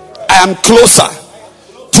 I am closer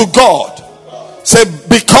to God. Say,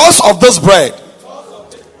 because of this bread,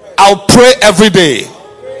 I'll pray every day.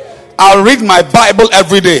 I'll read my Bible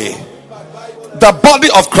every day. The body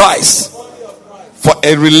of Christ for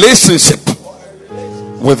a relationship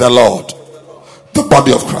with the Lord. The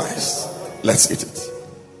body of Christ. Let's eat it.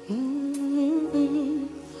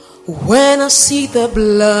 When I see the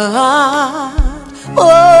blood,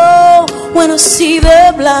 oh, when I see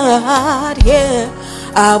the blood, yeah,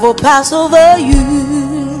 I will pass over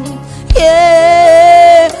you.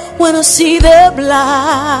 Yeah, when I see the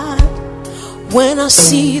blood, when I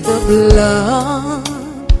see the blood,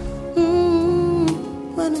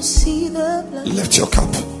 when I see the blood. Lift your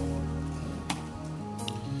cup.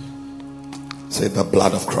 Say, the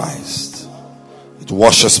blood of Christ. It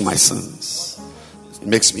washes my sins. It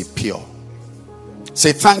makes me pure.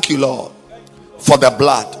 Say, thank you, Lord, for the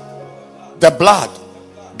blood. The blood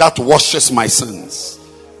that washes my sins,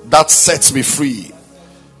 that sets me free.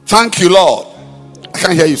 Thank you, Lord. I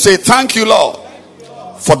can't hear you. Say, thank you, Lord,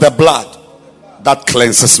 for the blood that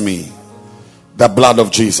cleanses me. The blood of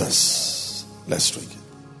Jesus. Let's drink it.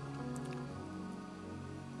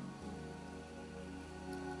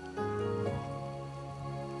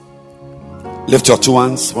 Lift your two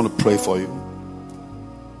hands. I want to pray for you.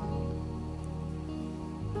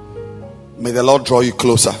 May the Lord draw you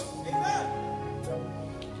closer.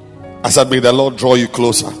 I said, may the Lord draw you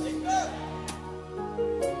closer.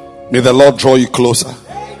 May the Lord draw you closer.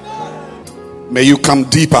 May you come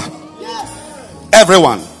deeper.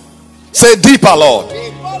 Everyone, say deeper, Lord.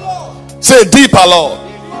 Say deeper,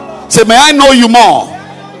 Lord. Say, may I know you more.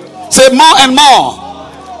 Say more and more.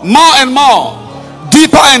 More and more.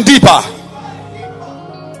 Deeper and deeper.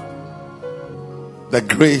 The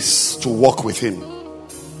grace to walk with him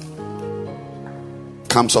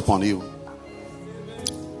comes upon you.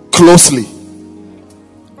 Closely.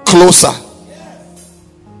 Closer.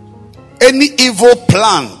 Any evil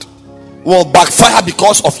planned will backfire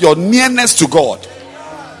because of your nearness to God.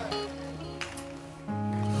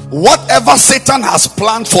 Whatever Satan has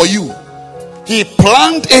planned for you, he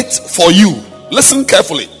planned it for you. Listen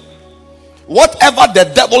carefully. Whatever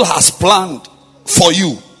the devil has planned for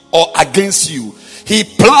you or against you, he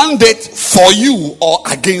planned it for you or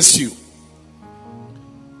against you.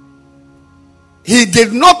 He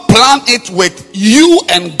did not plan it with you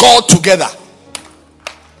and God together.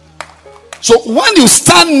 So when you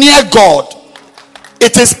stand near God,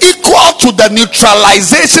 it is equal to the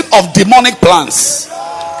neutralization of demonic plans.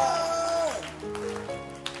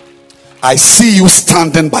 I see you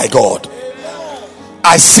standing by God.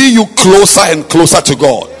 I see you closer and closer to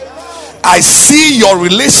God. I see your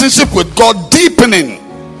relationship with God deepening.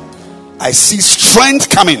 I see strength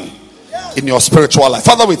coming in your spiritual life.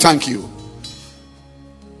 Father, we thank you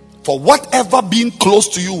for whatever being close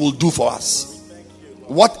to you will do for us.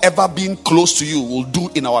 Whatever being close to you will do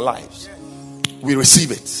in our lives. We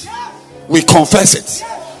receive it. We confess it.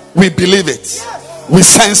 We believe it. We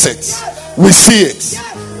sense it. We see it.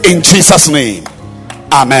 In Jesus' name.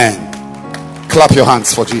 Amen. Clap your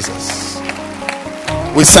hands for Jesus.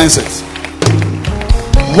 We sense it.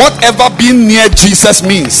 Whatever being near Jesus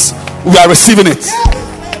means, we are receiving it.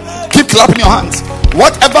 Keep clapping your hands.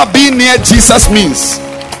 Whatever being near Jesus means,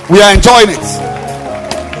 we are enjoying it.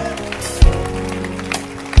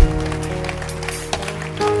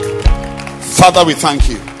 Father, we thank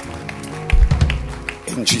you.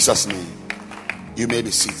 In Jesus' name, you may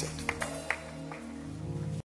be seated.